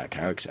and hone that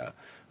character.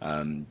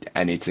 And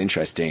it's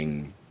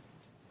interesting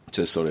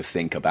to sort of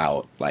think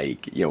about,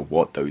 like,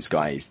 what those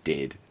guys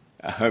did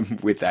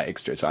with that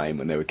extra time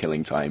when they were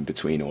killing time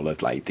between all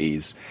of like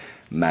these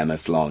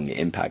mammoth long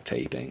Impact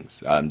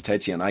tapings.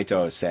 Tetsuya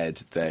Naito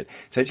said that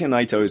Tetsuya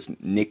Naito's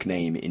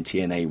nickname in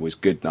TNA was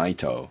Good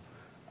Naito,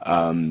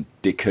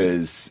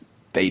 because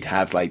they'd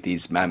have like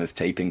these mammoth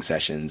taping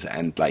sessions,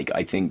 and like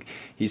I think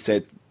he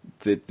said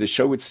that the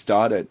show would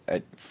start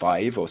at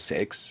 5 or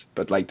 6,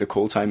 but like the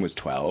call time was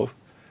 12.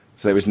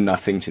 So there was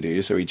nothing to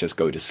do, so he'd just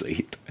go to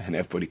sleep, and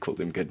everybody called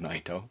him Good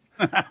Naito.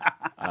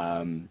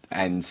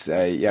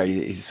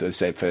 He sort of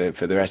said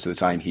for the rest of the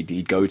time,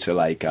 he'd go to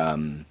like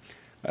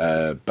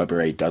Bubba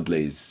Ray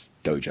Dudley's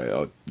dojo,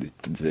 or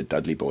the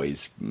Dudley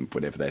Boys,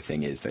 whatever their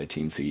thing is, their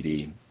Team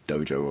 3D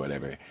dojo or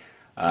whatever.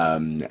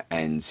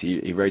 And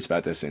he wrote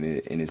about this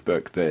in his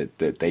book that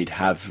they'd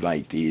have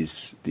like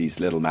these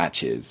little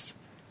matches,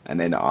 and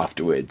then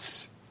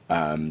afterwards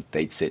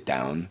they'd sit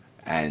down.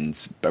 And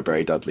Bubba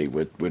Ray Dudley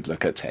would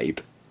look at tape,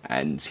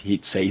 and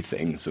he'd say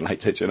things. And like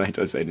Tetsuya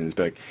Naito said in his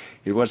book,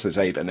 he'd watch the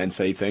tape and then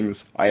say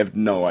things. I have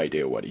no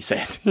idea what he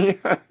said.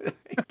 Fantastic.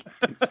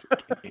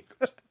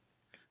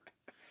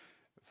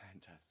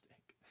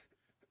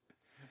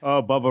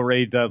 Oh, Bubba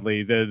Ray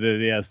Dudley,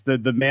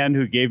 the man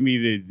who gave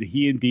me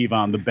he and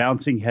Devon, the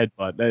bouncing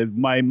headbutt.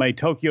 My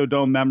Tokyo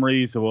Dome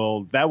memories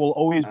will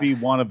always be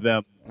one of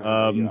them.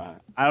 I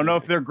don't know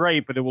if they're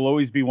great, but it will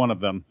always be one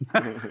of them.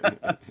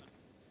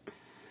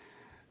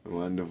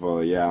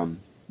 Wonderful, yeah.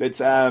 It's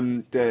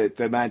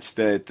the match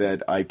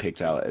that I picked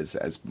out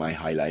as my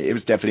highlight. It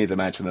was definitely the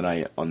match of the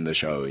night on the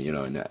show,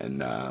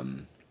 and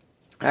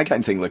I kind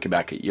of think, looking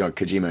back at,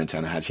 Kojima and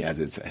Tanahashi has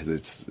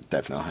its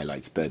definite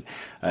highlights, but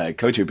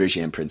Kota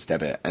Ibushi and Prince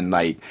Devitt, and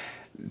like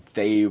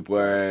they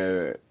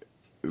were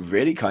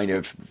really kind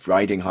of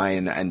riding high,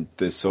 and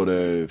the sort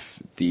of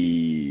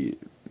the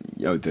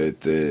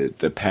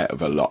pet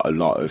of a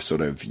lot of sort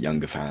of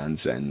younger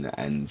fans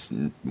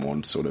and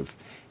more sort of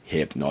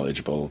hip,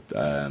 knowledgeable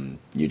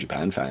New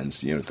Japan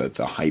fans.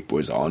 The hype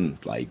was on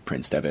like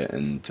Prince Devitt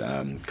and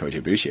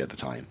Kota Ibushi at the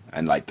time,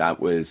 and like that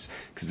was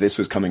because this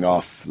was coming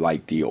off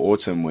like the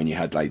autumn when you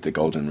had like the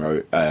Golden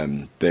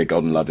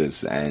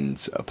Lovers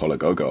and Apollo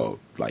Gogo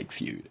like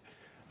feud,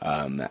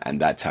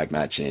 and that tag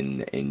match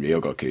in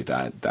Ryogoku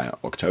that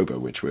October,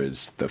 which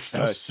was the first.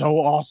 That's so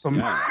awesome.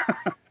 Yeah.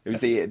 It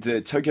was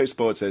the Tokyo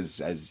Sports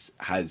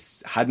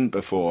hadn't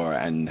before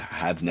and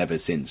have never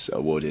since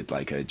awarded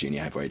like a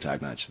junior heavyweight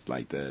tag match,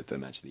 like the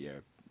match of the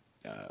year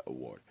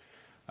award.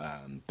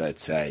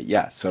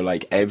 So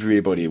like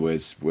everybody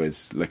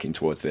was looking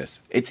towards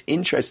this. It's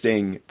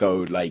interesting though,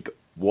 like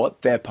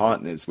what their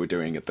partners were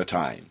doing at the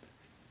time,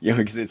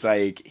 because it's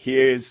like,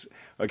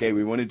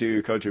 we want to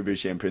do Kota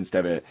Ibushi and Prince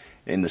Devitt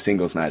in the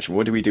singles match.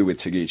 What do we do with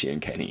Taguchi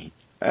and Kenny?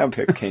 I'll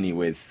pick Kenny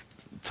with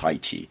Tai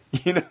Chi,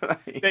 you know?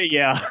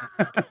 Yeah.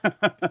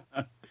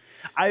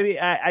 I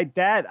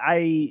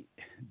mean,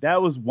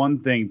 that was one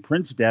thing.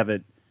 Prince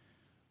Devitt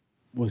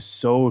was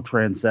so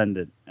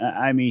transcendent.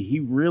 I mean, he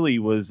really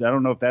was. I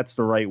don't know if that's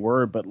the right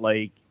word, but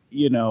like,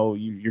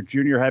 your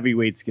junior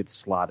heavyweights get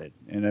slotted,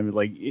 and I mean,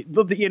 like,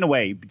 in a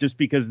way, just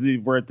because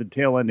we're at the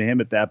tail end of him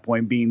at that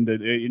point,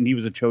 and he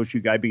was a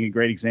Choshu guy, being a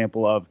great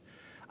example of.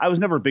 I was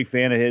never a big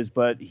fan of his,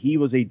 but he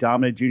was a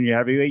dominant junior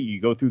heavyweight.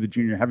 You go through the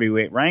junior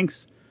heavyweight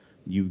ranks,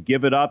 you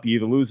give it up, you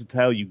either lose the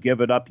title, you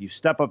give it up, you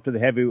step up to the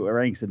heavyweight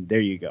ranks, and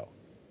there you go.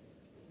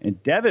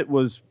 And Devitt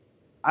was,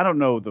 I don't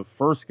know, the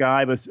first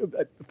guy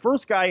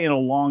in a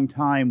long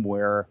time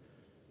where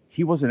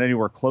he wasn't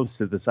anywhere close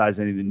to the size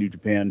of any of the New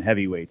Japan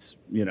heavyweights.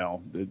 Your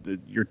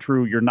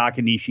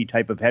Nakanishi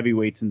type of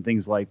heavyweights and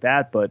things like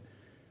that. But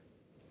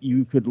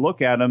you could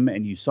look at him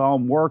and you saw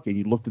him work, and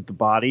you looked at the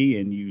body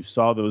and you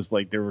saw those,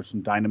 like, there were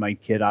some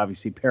Dynamite Kid,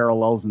 obviously,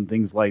 parallels and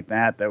things like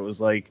that. That was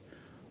like,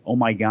 oh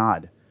my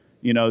God,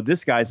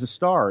 this guy's a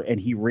star, and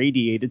he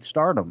radiated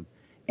stardom.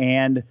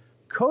 And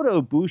Kota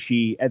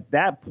Ibushi at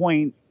that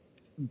point,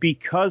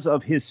 because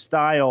of his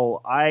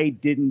style, I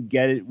didn't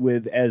get it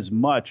with as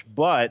much,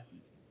 but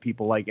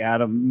people like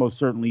Adam most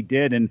certainly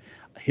did. And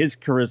his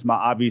charisma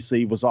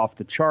obviously was off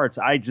the charts.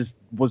 I just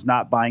was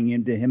not buying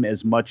into him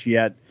as much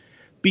yet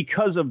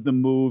because of the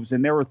moves.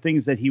 And there were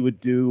things that he would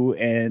do,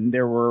 and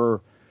there were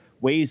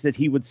ways that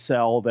he would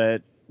sell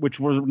which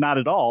was not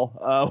at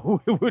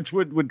all, which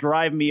would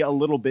drive me a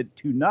little bit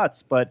too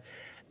nuts. But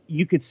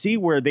you could see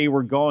where they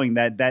were going,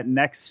 that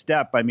next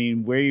step. I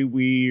mean, where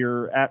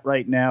we're at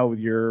right now with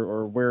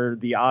where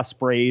the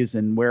Ospreys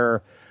and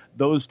where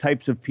those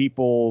types of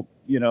people,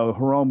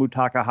 Hiromu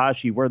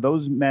Takahashi, where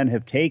those men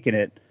have taken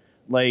it.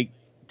 Like,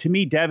 to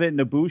me, Devitt and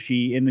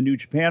Ibushi in the New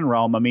Japan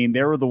realm, I mean,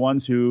 they were the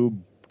ones who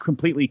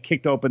completely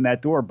kicked open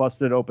that door,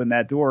 busted open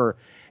that door,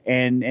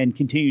 and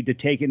continued to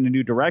take it in a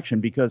new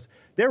direction, because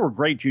there were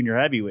great junior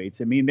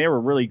heavyweights. I mean, they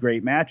were really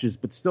great matches,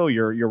 but still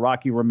your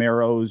Rocky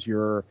Romero's,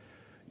 your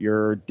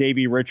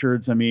Davey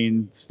Richards, I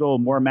mean, still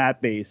more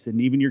mat-based.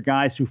 And even your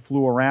guys who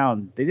flew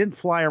around, they didn't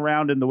fly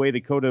around in the way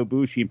that Kota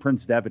Ibushi and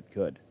Prince Devitt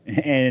could.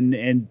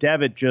 And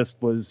Devitt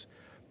just was,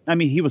 I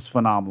mean, he was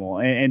phenomenal,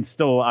 and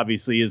still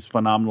obviously is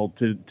phenomenal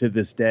to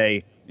this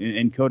day.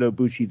 And Kota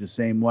Ibushi the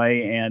same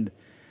way. And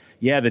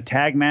yeah, the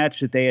tag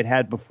match that they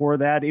had before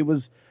that, it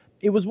was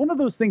one of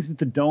those things at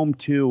the Dome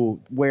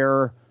too,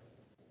 where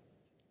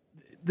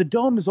the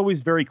Dome is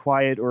always very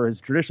quiet, or has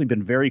traditionally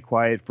been very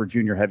quiet for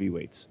junior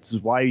heavyweights. This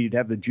is why you'd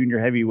have the junior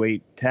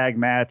heavyweight tag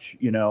match.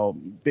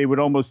 They would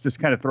almost just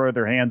kind of throw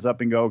their hands up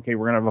and go, okay,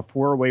 we're going to have a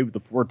 4-way with the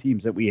 4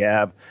 teams that we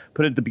have,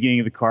 put it at the beginning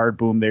of the card,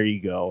 boom, there you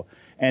go.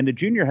 And the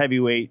junior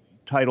heavyweight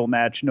title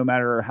match, no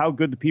matter how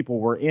good the people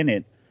were in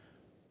it,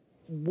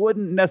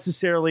 wouldn't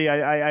necessarily,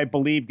 I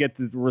believe, get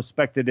the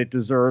respect that it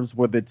deserves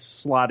with its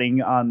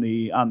slotting on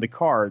the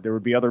card. There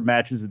would be other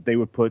matches that they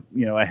would put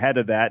ahead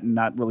of that and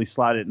not really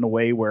slot it in a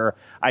way where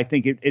I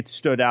think it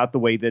stood out the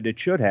way that it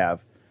should have.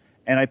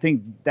 And I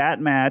think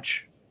that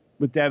match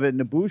with Devitt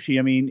and Ibushi,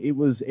 I mean, it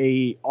was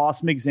a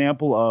awesome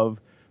example of,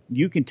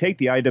 you can take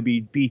the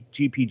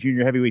IWGP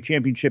Junior Heavyweight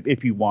Championship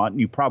if you want, and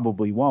you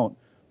probably won't,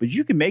 but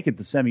you can make it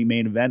the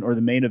semi-main event or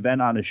the main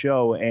event on a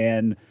show,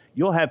 and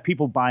you'll have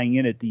people buying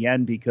in at the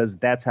end because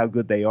that's how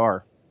good they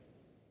are.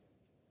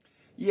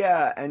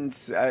 Yeah, and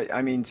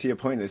I mean, to your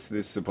point, this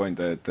is a point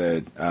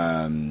that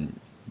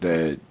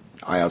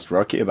I asked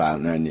Rocky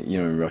about,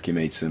 and Rocky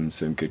made some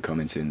good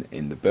comments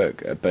in the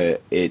book,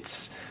 but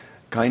it's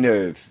kind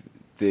of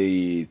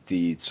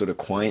the sort of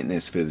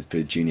quietness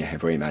for junior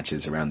heavyweight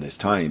matches around this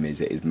time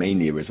is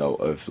mainly a result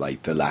of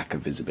like the lack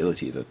of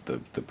visibility that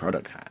the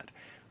product had,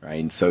 right?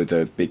 And so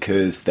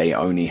because they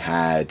only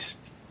had,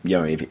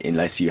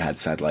 unless you had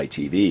satellite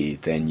TV,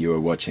 then you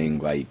were watching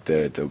like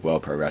the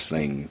World Pro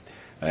Wrestling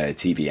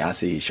TV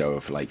Asahi show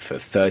for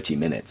 30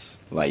 minutes,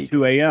 like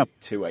 2 a.m.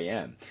 2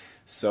 a.m.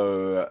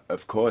 So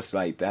of course,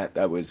 like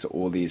that was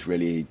all these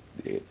really,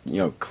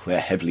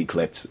 heavily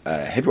clipped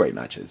heavyweight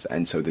matches,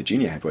 and so the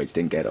junior heavyweights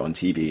didn't get on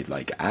TV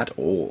like at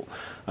all.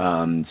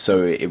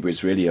 So it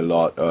was really a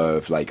lot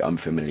of like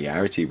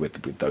unfamiliarity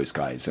with those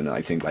guys, and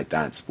I think like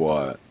that's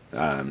what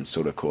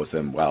sort of caused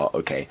them. Well,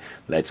 okay,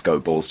 let's go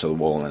balls to the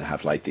wall and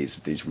have like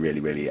these really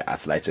really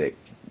athletic,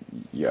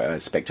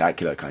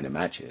 spectacular kind of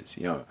matches,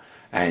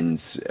 And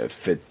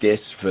for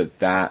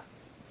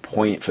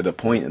the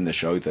point in the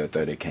show that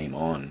it came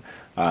on,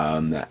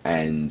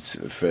 and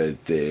for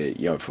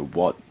the for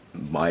what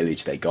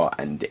mileage they got,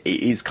 and it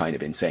is kind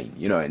of insane,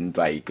 and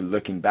like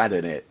looking back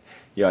at it,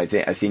 I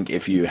think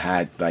if you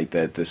had like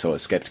the sort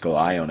of skeptical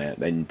eye on it,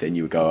 then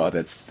you would go, oh,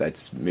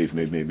 that's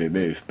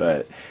move.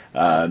 But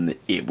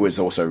it was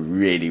also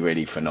really,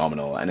 really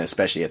phenomenal, and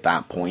especially at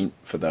that point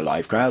for the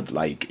live crowd,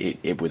 like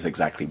it was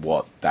exactly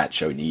what that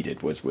show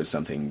needed, was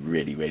something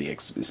really, really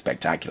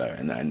spectacular,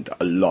 and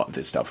a lot of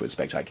this stuff was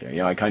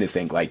spectacular. I kind of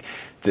think like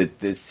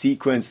the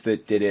sequence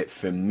that did it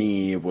for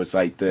me was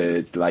like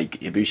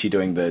Ibushi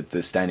doing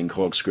the standing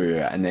corkscrew,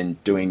 and then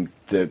doing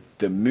the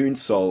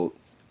moonsault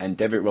and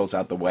Devitt rolls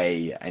out the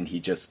way, and he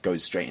just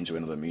goes straight into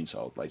another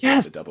moonsault, like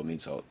yes. the double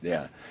moonsault.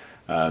 Yeah.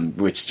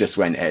 Which just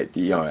went,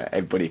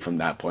 everybody from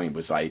that point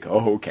was like,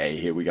 oh, okay,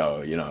 here we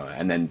go,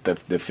 and then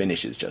the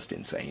finish is just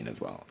insane as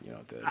well.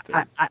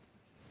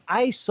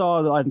 I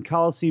saw on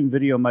Coliseum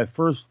Video my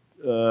first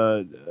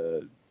first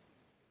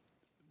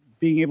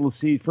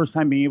time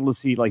being able to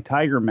see like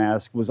Tiger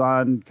Mask was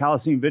on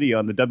Coliseum Video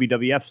on the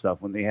WWF stuff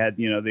when they had,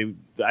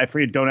 I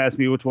forget, don't ask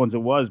me which ones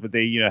it was, but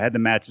they, had the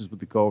matches with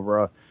the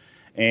Cobra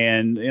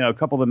and, a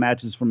couple of the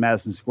matches from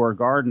Madison Square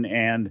Garden.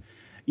 And,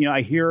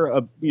 I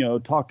hear,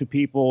 talk to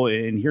people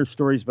and hear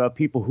stories about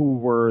people who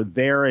were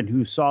there and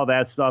who saw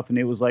that stuff. And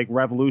it was like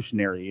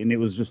revolutionary and it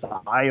was just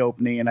eye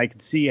opening. And I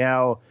could see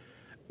how,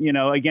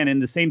 again, in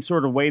the same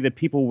sort of way that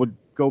people would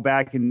go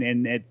back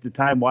and at the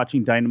time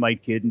watching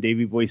Dynamite Kid and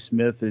Davey Boy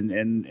Smith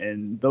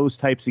and those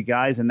types of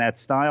guys and that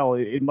style,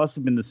 it must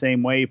have been the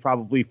same way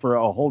probably for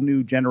a whole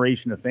new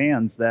generation of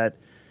fans that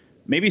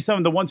maybe some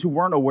of the ones who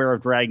weren't aware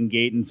of Dragon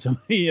Gate and some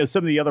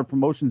of the other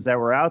promotions that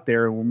were out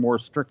there were more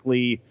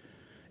strictly,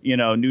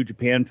 New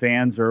Japan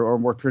fans or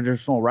more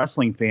traditional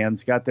wrestling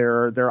fans got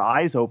their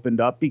eyes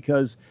opened up,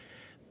 because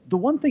the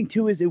one thing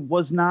too is it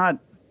was not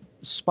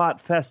spot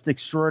fest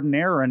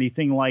extraordinaire or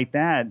anything like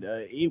that.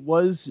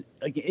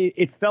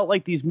 It felt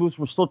like these moves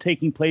were still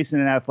taking place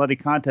in an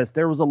athletic contest.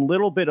 There was a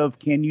little bit of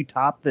can you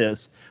top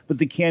this, but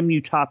the can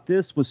you top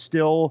this was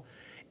still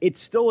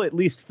at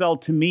least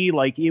felt to me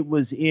like it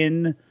was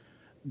in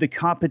the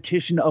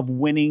competition of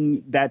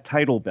winning that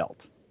title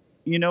belt.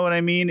 You know what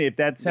I mean? If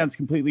that sounds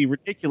completely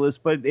ridiculous,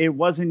 but it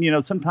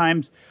wasn't.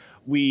 Sometimes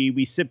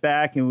we sit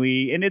back and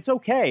it's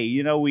okay.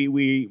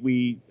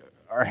 We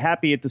are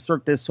happy at the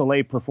Cirque du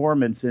Soleil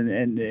performance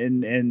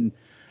and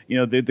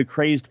the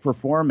crazed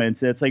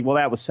performance. It's like, well,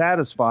 that was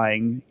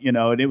satisfying,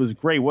 and it was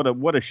great.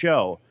 What a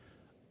show.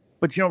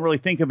 But you don't really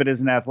think of it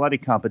as an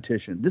athletic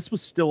competition. This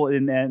was still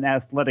in an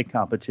athletic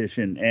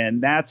competition,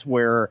 and that's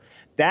where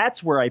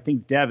I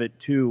think Devitt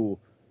too,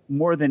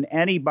 more than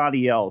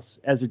anybody else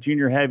as a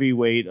junior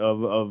heavyweight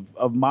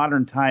of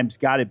modern times,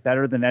 got it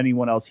better than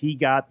anyone else. He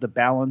got the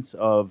balance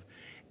of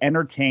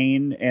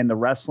entertain and the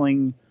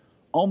wrestling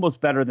almost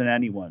better than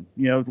anyone.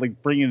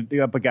 Like bringing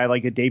up a guy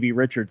like a Davey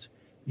Richards,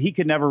 he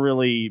could never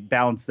really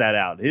balance that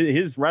out.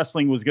 His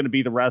wrestling was going to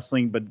be the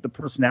wrestling, but the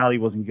personality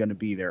wasn't going to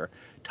be there.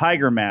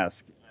 Tiger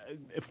Mask,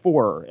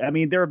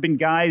 there have been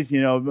guys,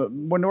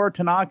 Minoru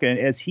Tanaka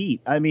as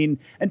Heat. And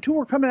two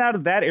were coming out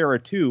of that era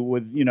too,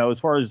 with, as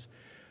far as,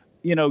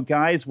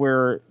 guys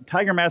where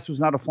Tiger Mask was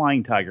not a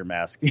flying Tiger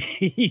Mask.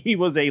 He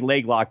was a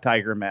leg lock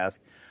Tiger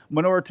Mask.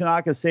 Minoru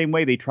Tanaka, same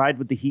way. They tried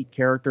with the Heat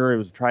character. It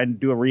was trying to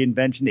do a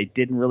reinvention. They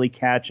didn't really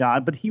catch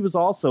on, but he was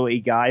also a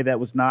guy that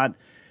was not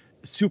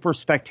super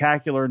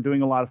spectacular and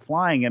doing a lot of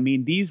flying. I'm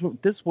trying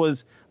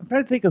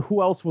to think of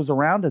who else was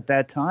around at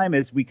that time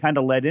as we kind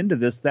of led into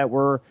this that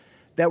were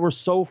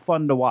so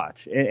fun to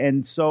watch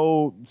and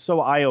so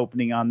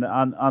eye-opening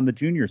on the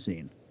junior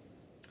scene.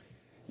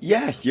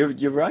 Yeah,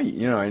 you're right.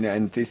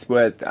 And this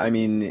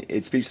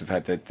it speaks to the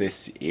fact that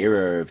this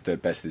era of the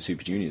Best of the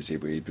Super Juniors,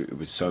 it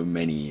was so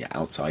many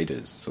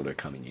outsiders sort of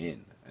coming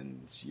in, and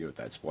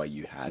that's why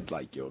you had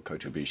like your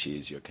Kota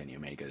Ibushi's, your Kenny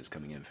Omega's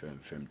coming in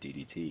from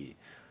DDT.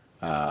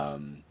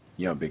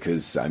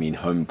 Because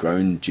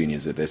homegrown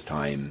juniors at this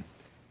time,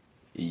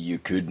 you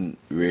couldn't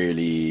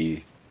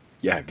really,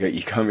 you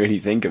can't really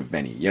think of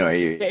many.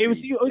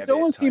 It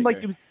almost seemed like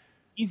it was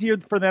easier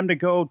for them to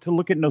go to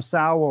look at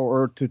Nosawa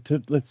or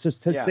to let's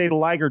just say to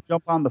Liger,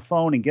 jump on the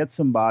phone and get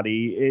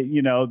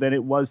somebody, than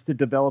it was to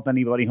develop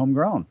anybody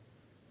homegrown.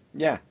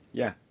 Yeah.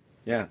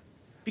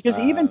 Because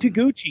even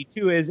Taguchi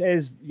too, as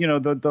the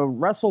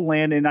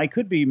WrestleLand, and I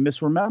could be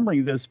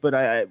misremembering this, but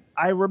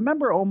I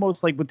remember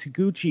almost like with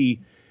Taguchi,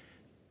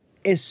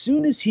 as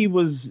soon as he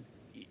was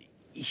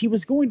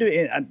going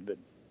to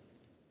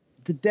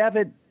the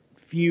Devitt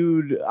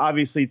feud,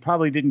 obviously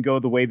probably didn't go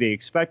the way they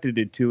expected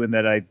it to, and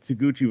that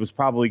Taguchi was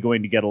probably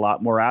going to get a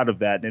lot more out of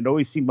that. And it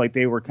always seemed like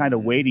they were kind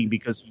of waiting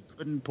because he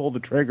couldn't pull the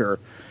trigger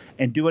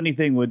and do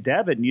anything with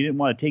Devitt, and you didn't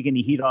want to take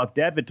any heat off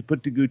Devitt to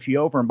put Taguchi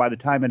over. And by the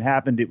time it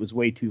happened, it was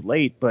way too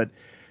late. But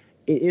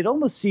it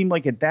almost seemed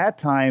like at that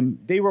time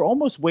they were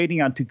almost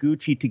waiting on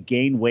Taguchi to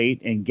gain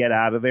weight and get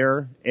out of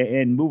there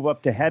and move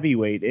up to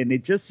heavyweight. And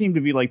it just seemed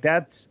to be like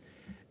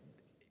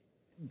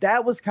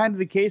that was kind of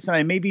the case, and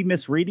I may be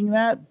misreading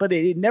that, but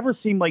it never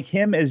seemed like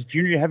him as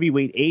junior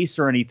heavyweight ace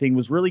or anything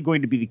was really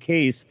going to be the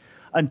case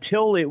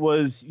until it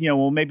was,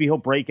 maybe he'll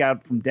break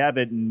out from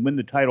Devitt and win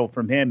the title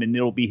from him, and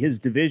it'll be his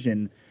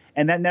division.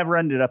 And that never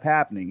ended up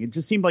happening. It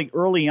just seemed like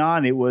early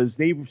on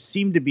they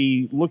seemed to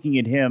be looking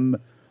at him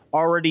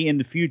already in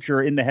the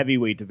future in the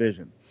heavyweight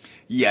division.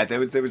 Yeah, there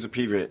was a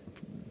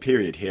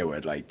period here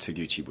where like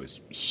Taguchi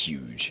was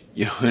huge,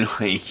 and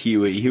like he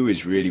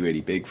was really,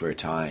 really big for a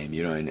time,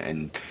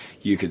 and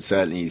you could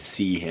certainly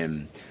see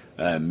him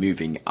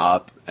moving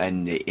up,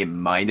 and it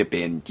might have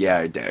been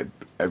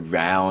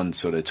around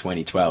sort of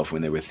 2012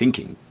 when they were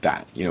thinking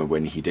that,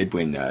 when he did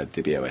win the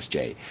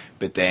BOSJ,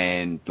 but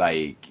then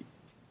like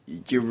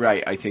you're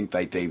right. I think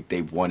like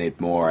they wanted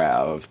more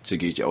out of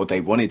Taguchi, or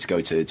they wanted to go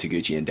to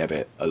Taguchi and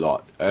Devitt a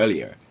lot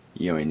earlier,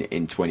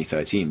 in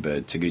 2013,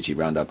 but Taguchi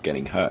wound up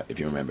getting hurt, if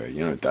you remember.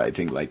 I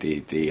think like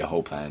the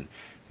whole plan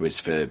was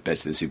for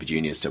Best of the Super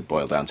Juniors to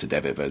boil down to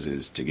Devitt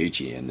versus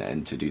Taguchi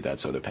and to do that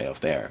sort of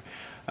payoff there.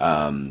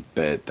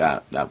 But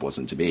that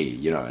wasn't to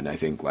be, and I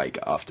think like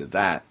after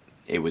that,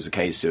 it was a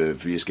case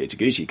of Ryusuke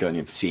Taguchi kind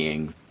of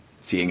seeing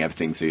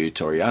everything through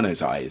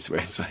Toriano's eyes, where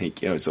it's like,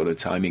 sort of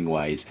timing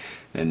wise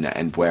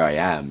and where I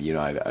am,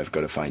 I've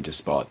got to find a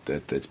spot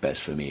that's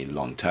best for me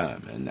long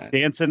term. And that,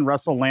 Dancing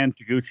Russell Land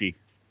Taguchi.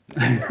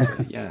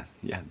 yeah,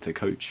 the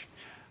coach.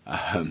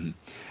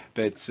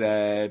 But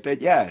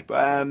yeah,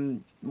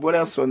 what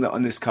else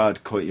on this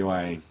card caught your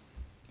eye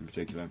in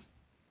particular?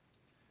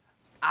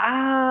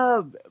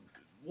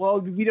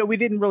 Well, we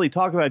didn't really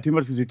talk about it too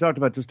much because we talked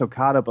about just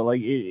Okada, but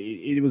like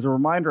it was a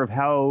reminder of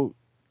how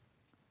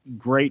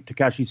great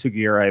Takashi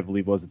Sugiura, I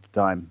believe, was at the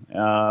time.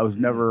 I was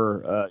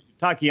never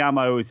Takayama.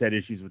 I always had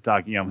issues with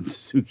Takayama and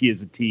Suzuki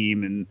as a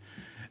team, and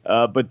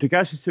but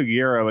Takashi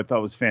Sugiura I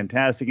thought was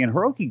fantastic, and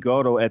Hiroki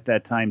Goto at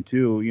that time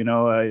too.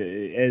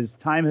 As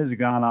time has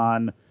gone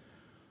on,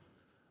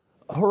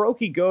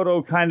 Hiroki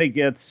Goto kind of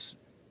gets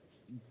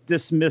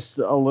dismissed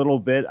a little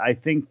bit, I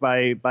think,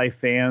 by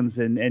fans,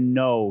 and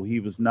no, he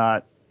was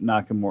not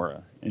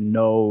Nakamura, and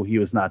no, he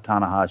was not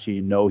Tanahashi,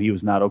 and no, he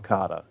was not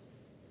Okada.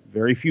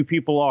 Very few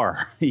people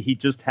are. He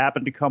just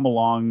happened to come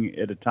along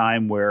at a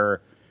time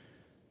where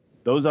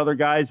those other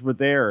guys were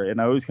there,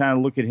 and I always kind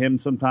of look at him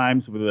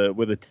sometimes with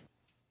a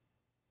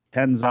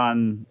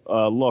Tenzan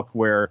look,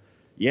 where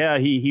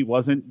he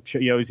wasn't,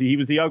 he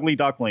was the ugly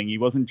duckling. He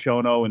wasn't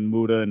Chono and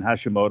Muda and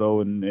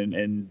Hashimoto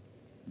and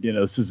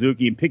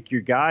Suzuki, and pick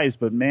your guys,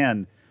 but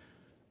man,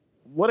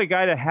 what a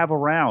guy to have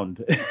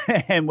around.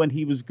 And when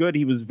he was good,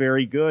 he was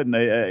very good.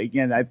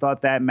 And I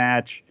thought that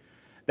match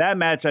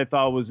I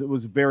thought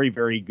was very,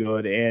 very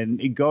good.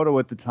 And Goto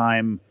at the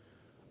time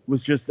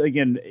was just,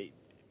 again,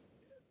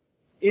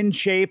 in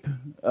shape,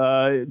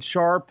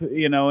 sharp,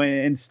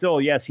 and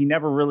still, yes, he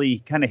never really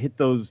kind of hit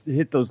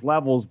those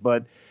levels,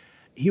 but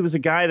he was a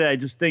guy that I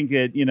just think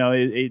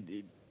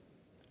that,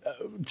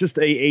 just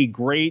a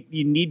great,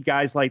 you need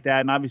guys like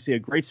that, and obviously a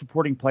great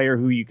supporting player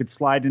who you could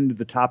slide into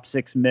the top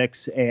 6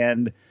 mix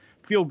and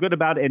feel good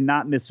about it and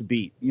not miss a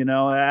beat.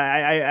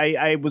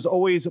 I was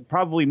always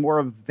probably more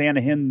of a fan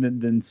of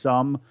him than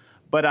some,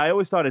 but I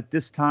always thought at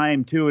this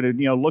time too, and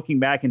looking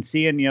back and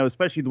seeing,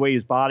 especially the way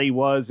his body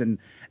was and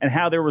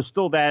how there was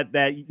still that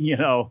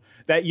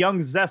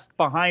young zest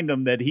behind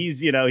him, that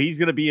he's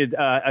going to be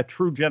a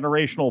true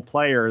generational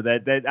player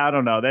that I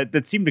don't know,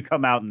 that seemed to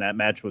come out in that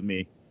match with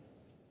me.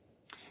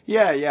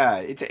 Yeah.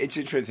 It's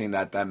interesting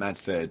that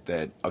match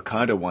that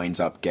Okada winds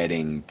up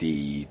getting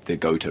the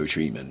Goto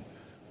treatment.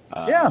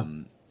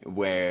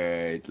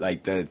 Where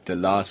like the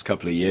last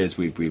couple of years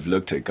we've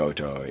looked at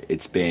Goto,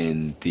 it's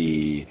been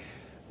the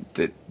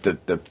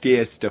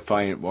fierce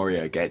defiant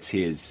warrior gets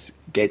his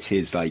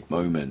like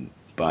moment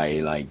by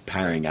like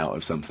powering out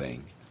of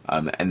something,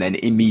 and then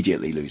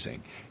immediately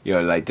losing.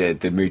 Like the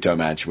Muto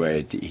match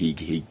where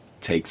he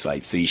takes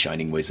like 3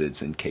 Shining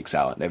Wizards and kicks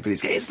out, and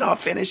everybody's going, it's not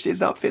finished.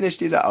 He's like,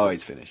 oh,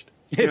 it's finished.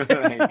 It's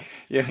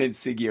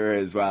Sugiura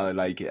as well. And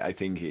like, I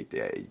think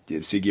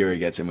Sugiura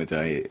gets in with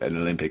an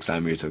Olympic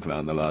Slam we talked about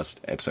in the last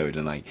episode,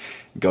 and like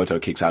Goto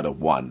kicks out a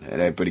 1, and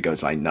everybody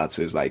goes like nuts.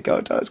 It's like,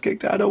 Goto's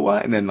kicked out a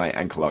 1, and then like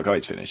ankle lock, oh,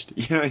 it's finished.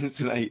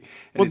 It's like,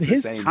 well,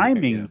 his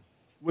timing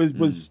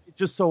was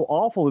just so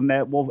awful in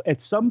that, well,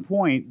 at some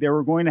point there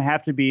were going to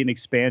have to be an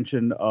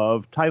expansion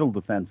of title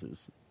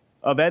defenses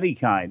of any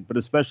kind, but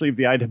especially of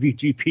the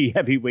IWGP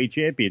Heavyweight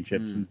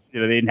Championship, since they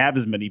didn't have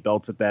as many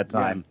belts at that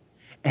time. Yeah.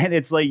 And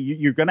it's like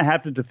you're going to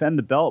have to defend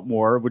the belt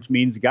more, which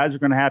means guys are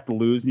going to have to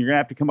lose, and you're going to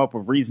have to come up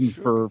with reasons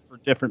for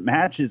different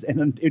matches.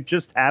 And it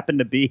just happened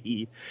to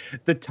be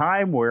the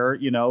time where,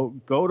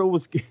 Goto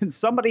was –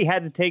 somebody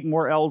had to take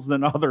more L's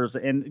than others,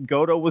 and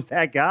Goto was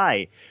that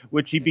guy,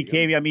 which he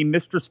became,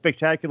 Mr.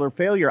 Spectacular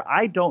Failure.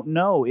 I don't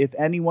know if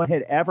anyone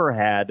had ever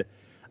had –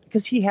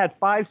 because he had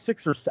 5,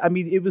 6, or –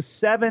 it was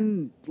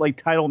 7 like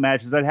title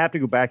matches. I'd have to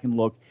go back and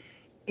look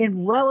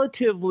in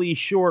relatively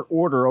short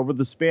order over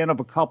the span of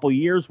a couple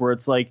years, where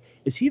it's like,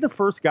 is he the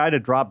first guy to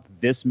drop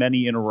this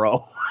many in a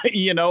row,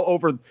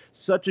 over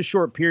such a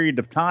short period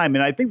of time?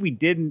 And I think we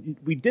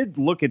did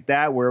look at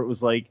that, where it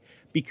was like,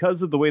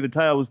 because of the way the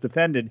title was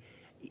defended,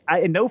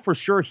 I know for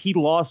sure he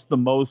lost the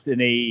most in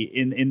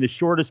the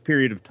shortest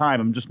period of time.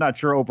 I'm just not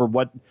sure over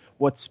what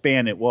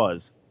span it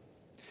was.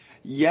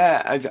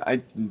 Yeah,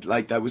 I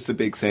like that was the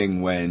big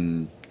thing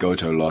when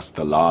Goto lost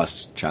the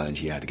last challenge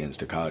he had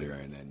against Okada,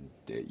 and then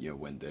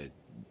when they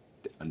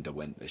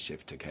underwent the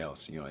shift to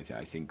Chaos.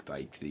 I think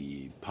like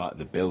the part of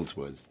the build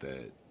was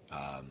that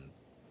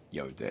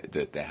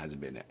that there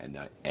hasn't been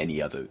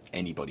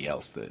anybody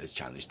else that has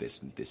challenged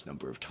this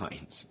number of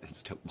times and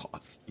still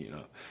lost.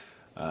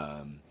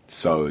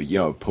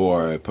 So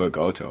poor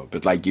Goto,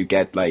 but like you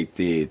get like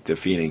the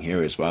feeling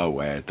here as well,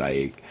 where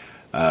like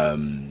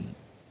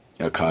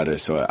Okada.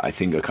 So I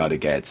think Okada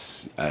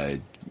gets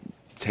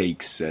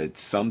takes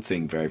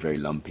something very, very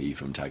lumpy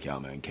from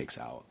Takayama and kicks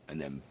out.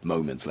 And then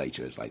moments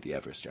later, it's like the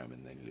Everest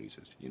German, then he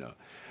loses,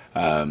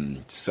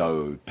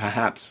 So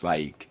perhaps,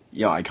 I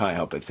can't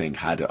help but think,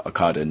 had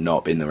Okada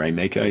not been the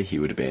Rainmaker, he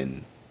would have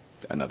been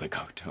another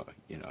Goto,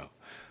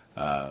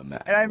 And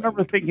I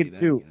remember thinking,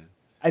 too,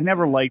 I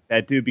never liked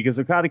that dude because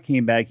Okada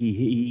came back.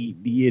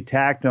 He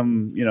attacked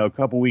him, a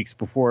couple weeks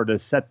before to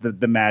set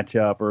the match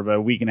up, or about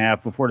a week and a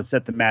half before to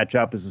set the match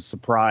up as a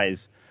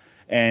surprise,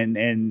 and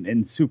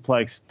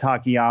suplex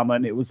Takayama.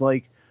 And it was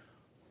like,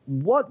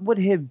 what would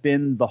have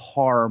been the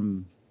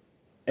harm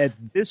at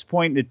this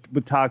point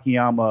with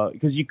Takayama?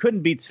 Because you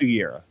couldn't beat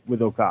Sugiura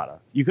with Okada.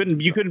 You couldn't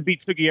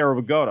beat Sugiura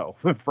with Goto.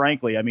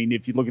 Frankly, I mean,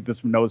 if you look at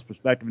this from Noah's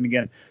perspective, and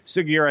again,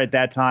 Sugiura at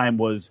that time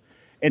was.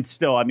 And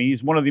still, I mean,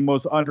 he's one of the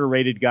most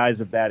underrated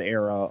guys of that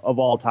era of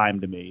all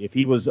time to me. If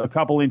he was a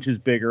couple inches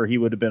bigger, he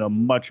would have been a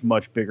much,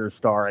 much bigger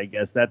star, I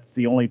guess. That's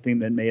the only thing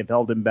that may have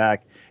held him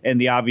back,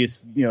 and the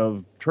obvious,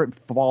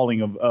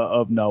 falling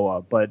of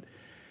Noah. But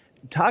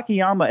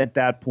Takayama at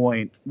that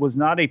point was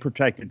not a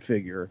protected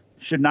figure,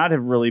 should not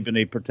have really been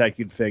a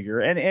protected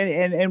figure,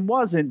 and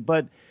wasn't,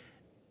 but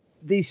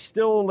they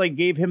still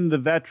gave him the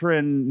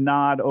veteran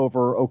nod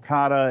over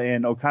Okada,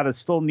 and Okada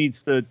still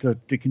needs to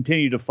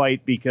continue to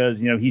fight because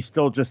he's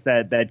still just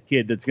that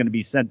kid that's going to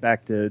be sent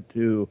back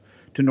to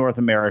North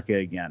America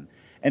again.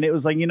 And it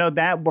was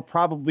that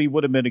probably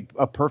would have been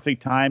a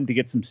perfect time to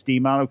get some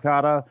steam on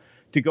Okada,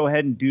 to go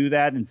ahead and do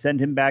that and send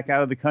him back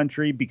out of the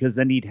country, because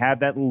then he'd have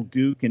that little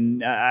Duke.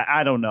 And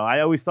I don't know. I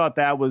always thought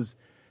that's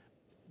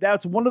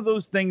one of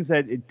those things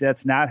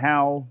that's not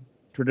how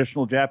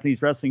traditional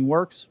Japanese wrestling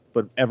works,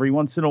 but every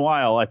once in a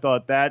while I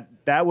thought that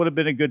would have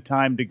been a good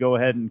time to go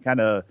ahead and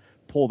kind of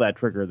pull that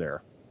trigger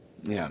there.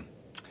 Yeah.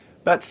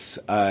 But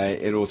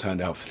it all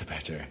turned out for the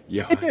better.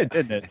 Yeah. It did,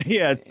 didn't it?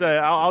 Yeah, it's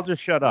I'll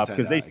just shut up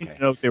because they seem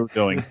to know what they were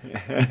doing.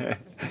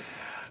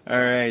 All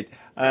right.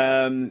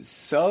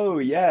 So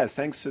yeah,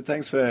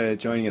 thanks for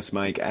joining us,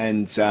 Mike.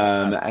 And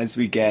as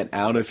we get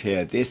out of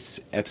here,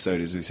 this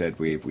episode, as we said,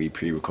 we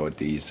pre-record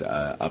these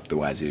up the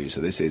wazoo. So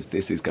this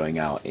is going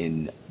out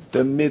in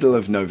the middle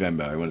of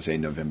November. I want to say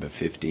November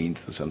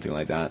 15th or something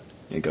like that.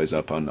 It goes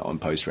up on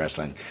Post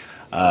Wrestling.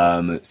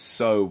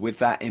 So with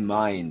that in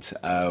mind,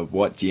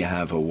 what do you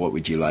have, or what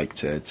would you like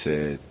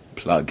to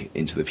plug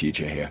into the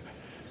future here?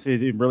 See,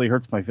 it really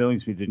hurts my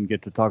feelings we didn't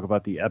get to talk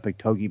about the epic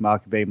Togi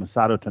Makabe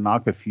Masato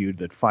Tanaka feud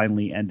that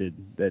finally ended.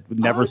 That would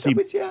never seem.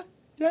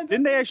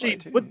 Didn't they actually?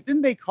 What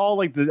didn't they call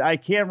I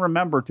can't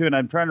remember too, and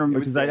I'm trying to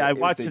remember because I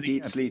watched it.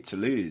 Deep Sleep to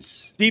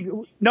Lose. Deep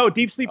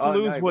Sleep to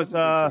Lose was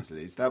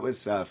that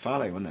was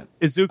Fale, wasn't it?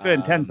 Iizuka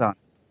and Tenzan.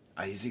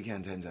 Iizuka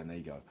and Tenzan, there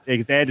you go. Yeah,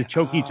 because they had to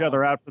choke each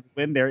other out for the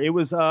win there. It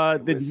was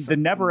the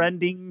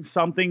never-ending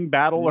something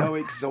battle. No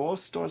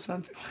exhaust or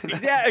something like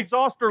that. Yeah,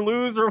 exhaust or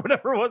lose or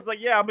whatever it was.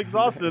 I'm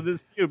exhausted of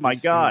this feud. My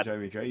God.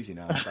 Driving me crazy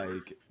now.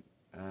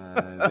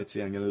 Let's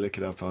see, I'm going to look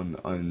it up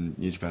on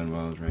New Japan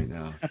World right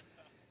now.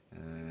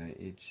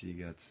 1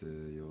月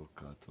8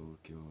日東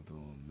京ドー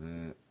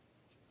ム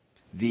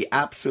The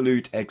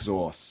absolute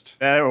exhaust.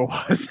 There it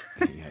was.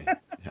 Yeah,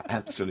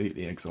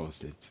 absolutely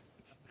exhausted.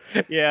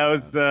 Yeah, it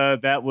was.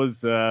 That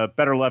was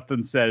better left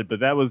than said. But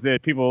that was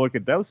it. People look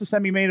at that was the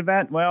semi-main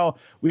event. Well,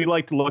 we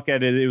like to look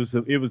at it. It was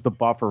the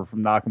buffer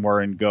from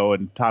Nakamura and Go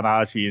and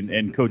Tanahashi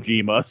and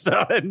Kojima.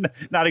 So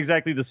not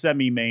exactly the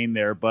semi-main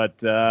there, but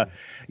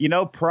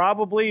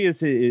probably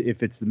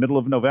if it's the middle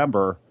of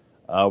November.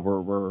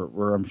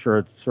 We're I'm sure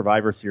it's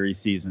Survivor Series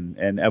season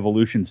and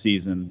Evolution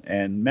season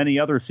and many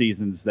other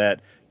seasons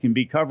that can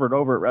be covered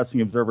over at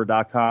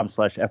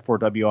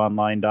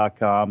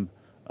WrestlingObserver.com/F4WOnline.com.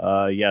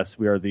 Yes,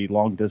 we are the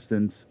long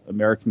distance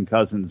American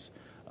cousins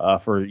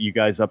for you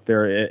guys up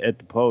there at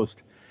the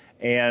Post.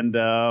 And,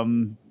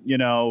 I'm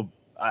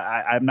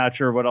not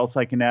sure what else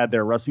I can add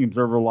there. Wrestling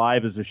Observer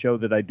Live is a show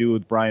that I do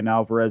with Brian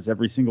Alvarez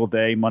every single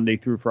day, Monday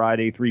through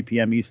Friday, 3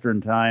 p.m.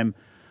 Eastern time.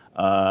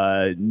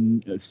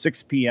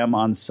 6 p.m.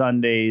 on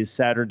Sundays,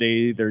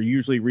 Saturday. They're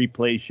usually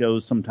replay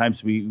shows.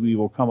 Sometimes we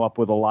will come up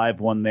with a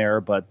live one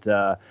there, but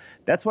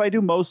that's what I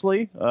do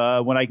mostly.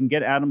 When I can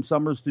get Adam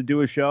Summers to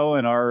do a show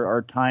and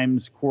our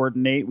times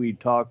coordinate, we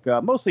talk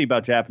mostly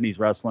about Japanese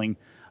wrestling,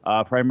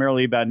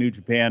 primarily about New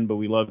Japan, but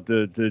we love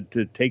to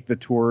take the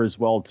tour as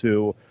well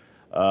too.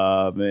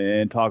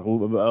 And talk a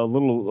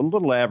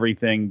little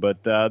everything,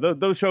 but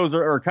those shows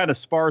are kind of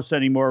sparse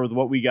anymore with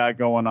what we got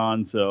going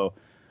on. So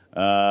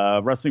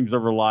Wrestling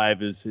Observer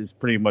Live is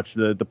pretty much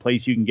the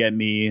place you can get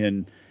me,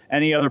 and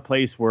any other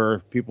place where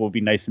people will be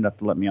nice enough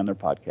to let me on their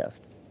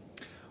podcast.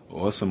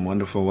 Awesome,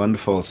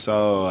 wonderful.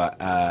 So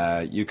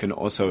you can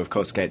also, of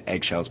course, get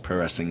Eggshells Pro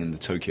Wrestling in the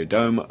Tokyo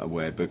Dome,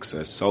 where books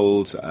are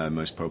sold,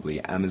 most probably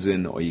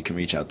Amazon, or you can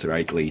reach out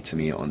directly to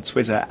me on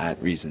Twitter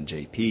at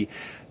ReasonJP.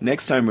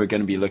 Next time we're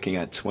going to be looking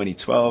at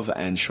 2012,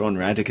 and Sean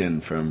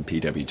Radigan from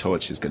PW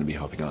Torch is going to be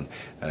hopping on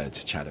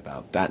to chat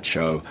about that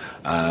show.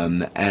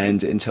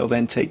 And until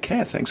then, take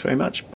care. Thanks very much.